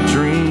my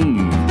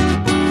dream?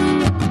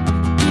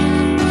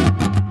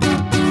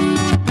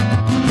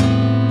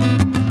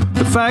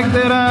 The fact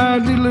that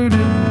I'm deluded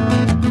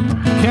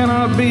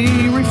cannot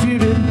be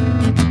refuted,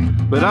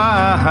 but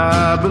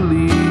I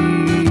believe.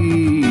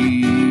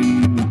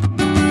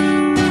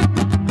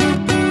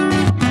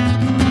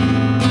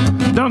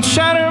 Don't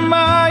shatter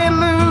my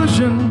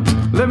illusion,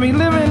 let me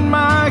live in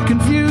my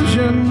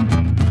confusion,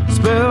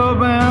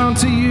 spellbound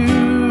to you.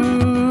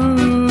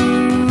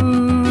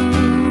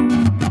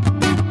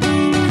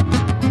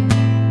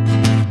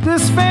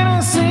 This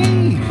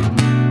fantasy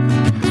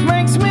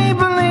makes me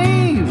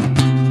believe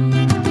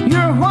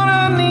you're what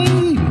I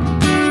need,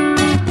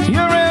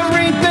 you're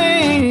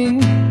everything.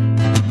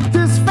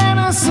 This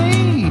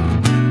fantasy,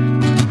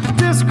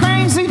 this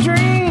crazy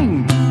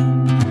dream,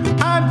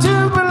 I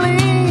do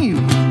believe,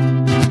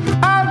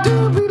 I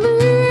do believe.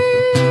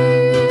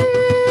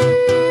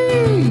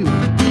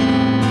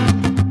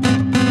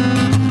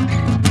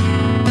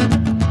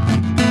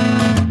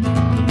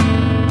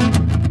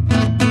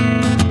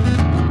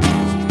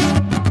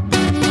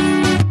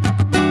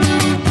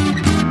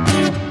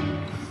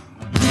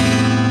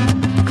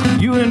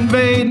 You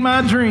invade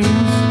my dreams,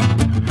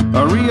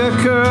 a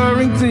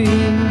reoccurring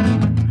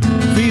theme,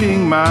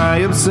 feeding my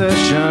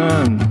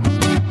obsession.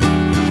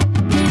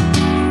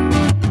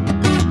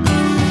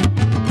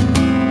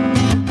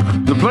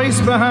 The place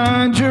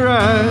behind your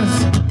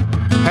eyes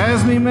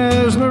has me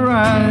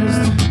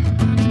mesmerized.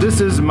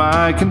 This is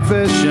my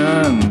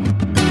confession.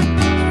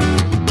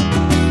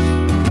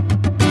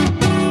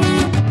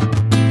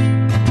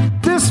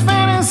 This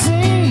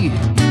fantasy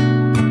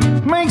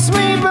makes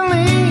me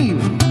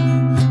believe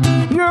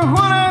you're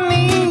what I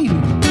need,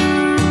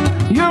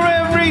 you're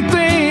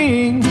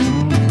everything.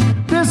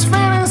 This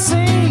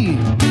fantasy,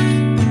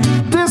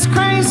 this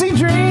crazy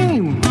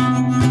dream,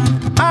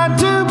 I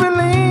do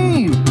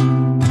believe,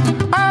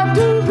 I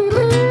do believe.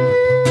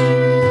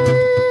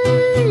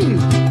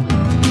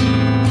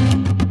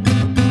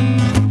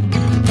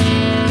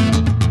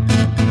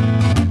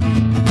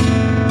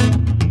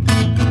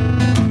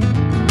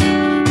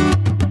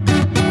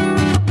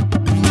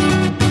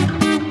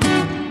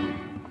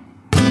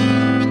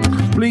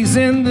 Please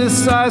end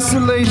this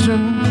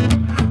isolation,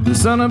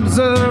 this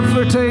unobserved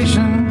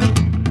flirtation.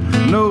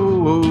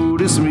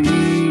 Notice me.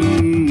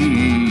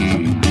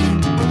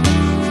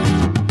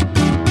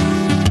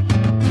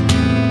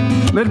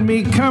 Let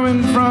me come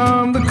in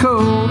from the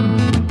cold,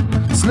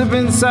 slip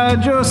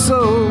inside your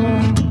soul,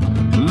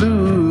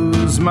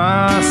 lose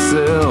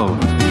myself.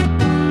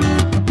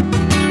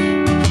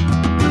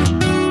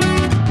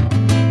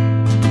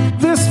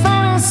 This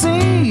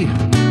fantasy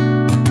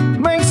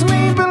makes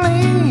me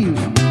believe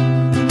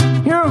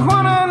you're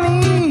what I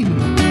need,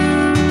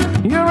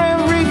 you're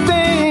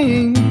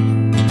everything.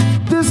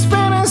 This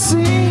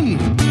fantasy,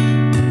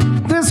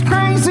 this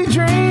crazy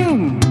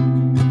dream,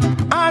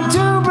 I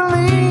do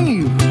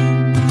believe,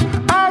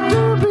 I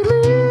do believe.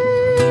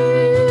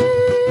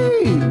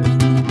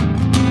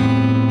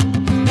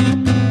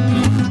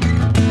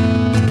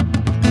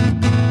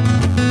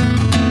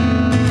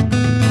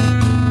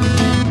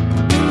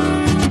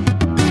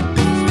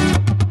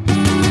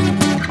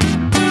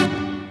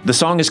 The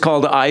song is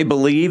called I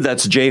Believe.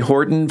 That's Jay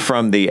Horton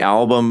from the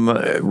album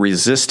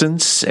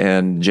Resistance.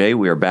 And Jay,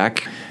 we are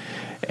back.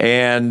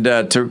 And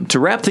to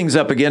wrap things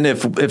up again,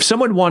 if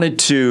someone wanted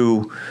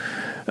to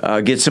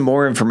get some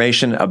more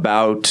information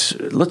about,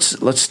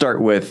 let's start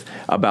with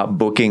about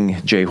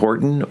booking Jay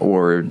Horton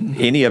or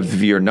any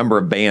of your number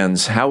of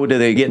bands, how do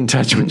they get in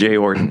touch with Jay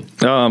Horton?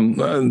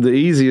 The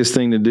easiest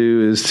thing to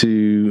do is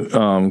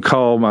to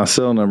call my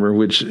cell number,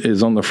 which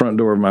is on the front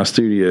door of my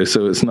studio.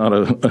 So it's not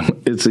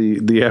it's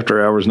the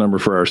after hours number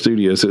for our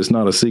studio. So it's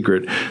not a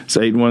secret. It's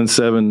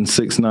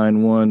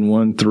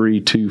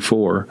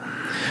 817-691-1324.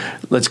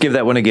 Let's give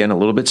that one again a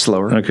little bit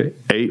slower. Okay.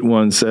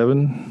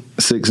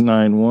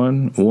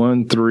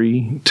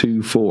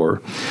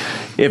 817-691-1324.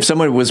 If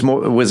someone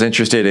was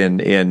interested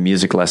in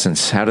music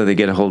lessons, how do they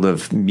get a hold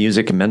of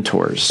Music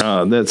Mentors?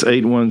 That's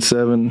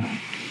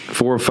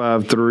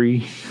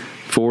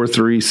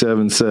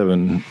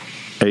 817-453-4377.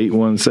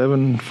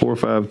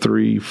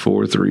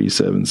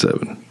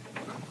 817-453-4377.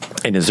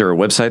 And is there a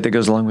website that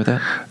goes along with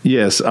that?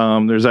 Yes.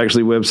 There's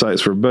actually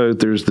websites for both.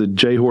 There's the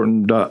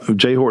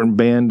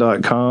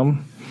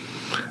jhortonband.com.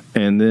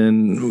 And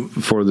then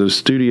for the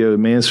studio,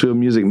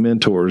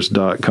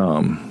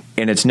 MansfieldMusicMentors.com.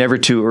 And it's never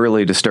too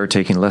early to start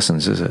taking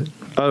lessons, is it?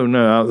 Oh,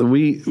 no.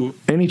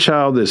 Any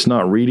child that's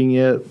not reading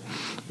yet,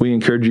 we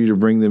encourage you to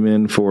bring them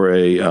in for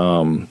we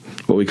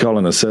what we call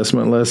an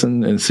assessment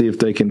lesson and see if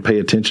they can pay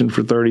attention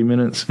for 30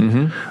 minutes.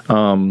 Mm-hmm.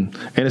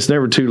 And it's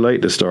never too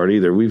late to start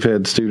either. We've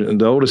had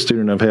the oldest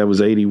student I've had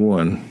was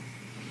 81.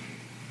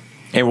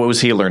 And what was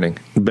he learning?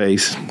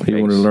 Bass. He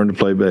wanted to learn to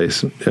play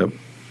bass. Yep.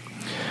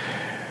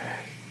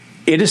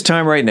 It is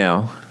time right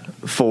now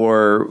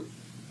for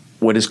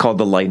what is called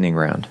the lightning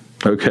round.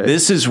 Okay.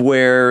 This is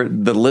where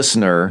the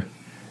listener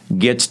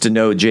gets to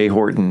know Jay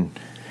Horton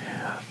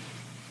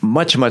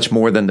much, much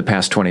more than the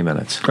past 20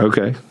 minutes.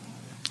 Okay.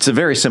 It's a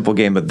very simple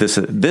game of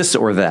this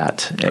or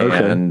that.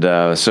 Okay.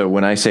 And so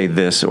when I say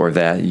this or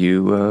that,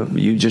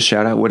 you just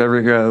shout out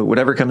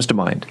whatever comes to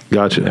mind.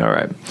 Gotcha. All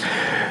right.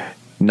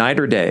 Night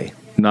or day?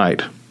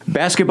 Night.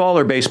 Basketball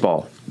or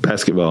baseball?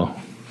 Basketball.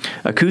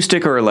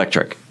 Acoustic or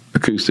electric?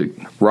 Acoustic.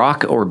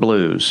 Rock or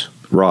blues?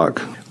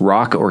 Rock.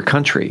 Rock or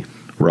country?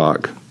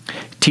 Rock.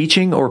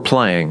 Teaching or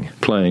playing?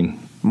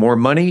 Playing. More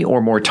money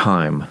or more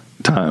time?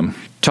 Time.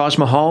 Taj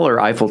Mahal or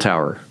Eiffel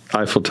Tower?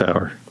 Eiffel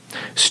Tower.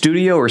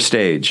 Studio or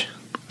stage?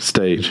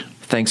 Stage.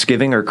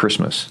 Thanksgiving or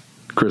Christmas?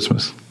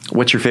 Christmas.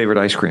 What's your favorite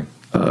ice cream?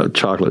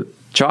 Chocolate.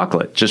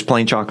 Chocolate, just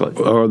plain chocolate.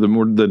 Or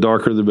the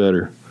darker the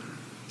better.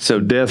 So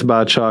death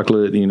by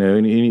chocolate,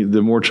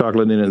 the more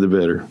chocolate in it, the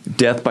better.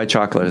 Death by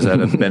chocolate, is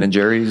that a Ben and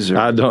Jerry's? Or?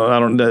 I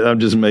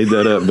just made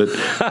that up.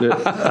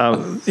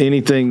 But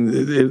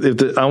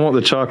anything, I want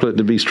the chocolate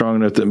to be strong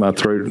enough that my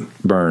throat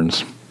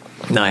burns.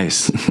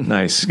 Nice.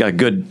 Got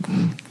good,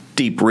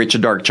 deep, rich,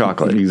 dark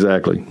chocolate.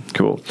 Exactly.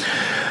 Cool.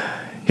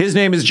 His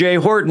name is Jay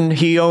Horton.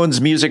 He owns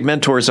Music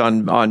Mentors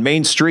on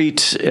Main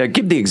Street.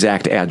 Give the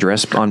exact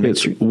address on Main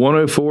Street.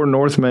 104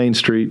 North Main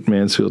Street,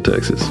 Mansfield,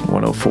 Texas.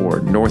 104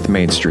 North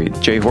Main Street.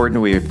 Jay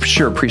Horton, we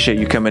sure appreciate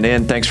you coming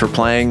in. Thanks for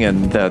playing,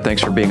 and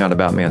thanks for being on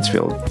About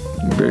Mansfield.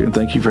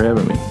 Thank you for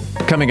having me.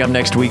 Coming up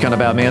next week on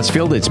About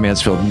Mansfield, it's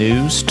Mansfield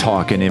news,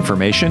 talk, and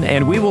information,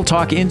 and we will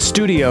talk in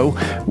studio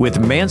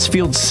with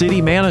Mansfield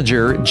City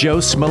Manager Joe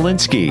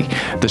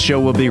Smolinski. The show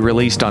will be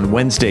released on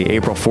Wednesday,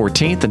 April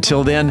 14th.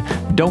 Until then,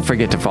 don't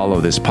forget to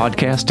follow this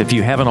podcast if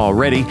you haven't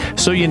already,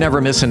 so you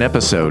never miss an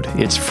episode.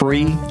 It's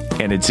free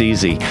and it's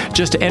easy.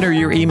 Just enter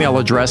your email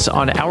address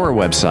on our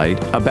website,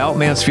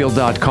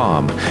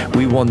 aboutmansfield.com.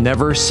 We will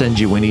never send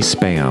you any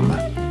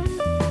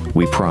spam.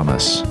 We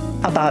promise.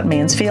 About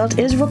Mansfield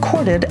is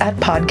recorded at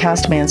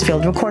Podcast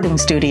Mansfield Recording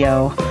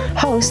Studio.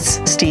 Hosts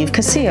Steve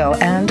Casillo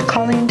and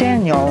Colleen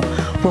Daniel.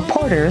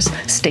 Reporters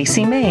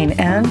Stacy Main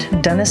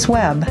and Dennis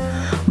Webb.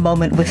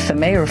 Moment with the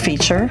Mayor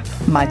feature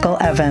Michael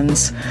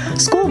Evans.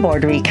 School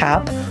Board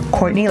recap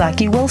Courtney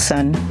Lackey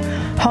Wilson.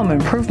 Home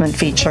Improvement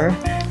feature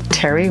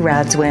Terry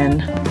Radzwin.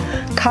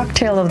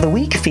 Cocktail of the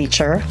Week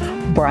feature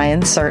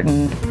Brian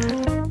Certain.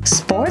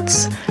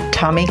 Sports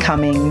Tommy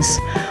Cummings.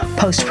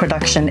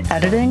 Post-production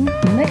editing,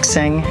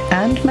 mixing,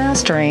 and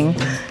mastering,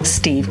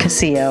 Steve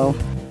Casillo.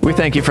 We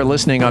thank you for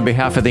listening on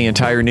behalf of the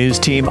entire news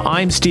team.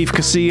 I'm Steve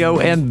Casillo,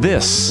 and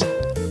this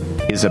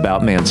is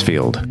About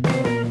Mansfield.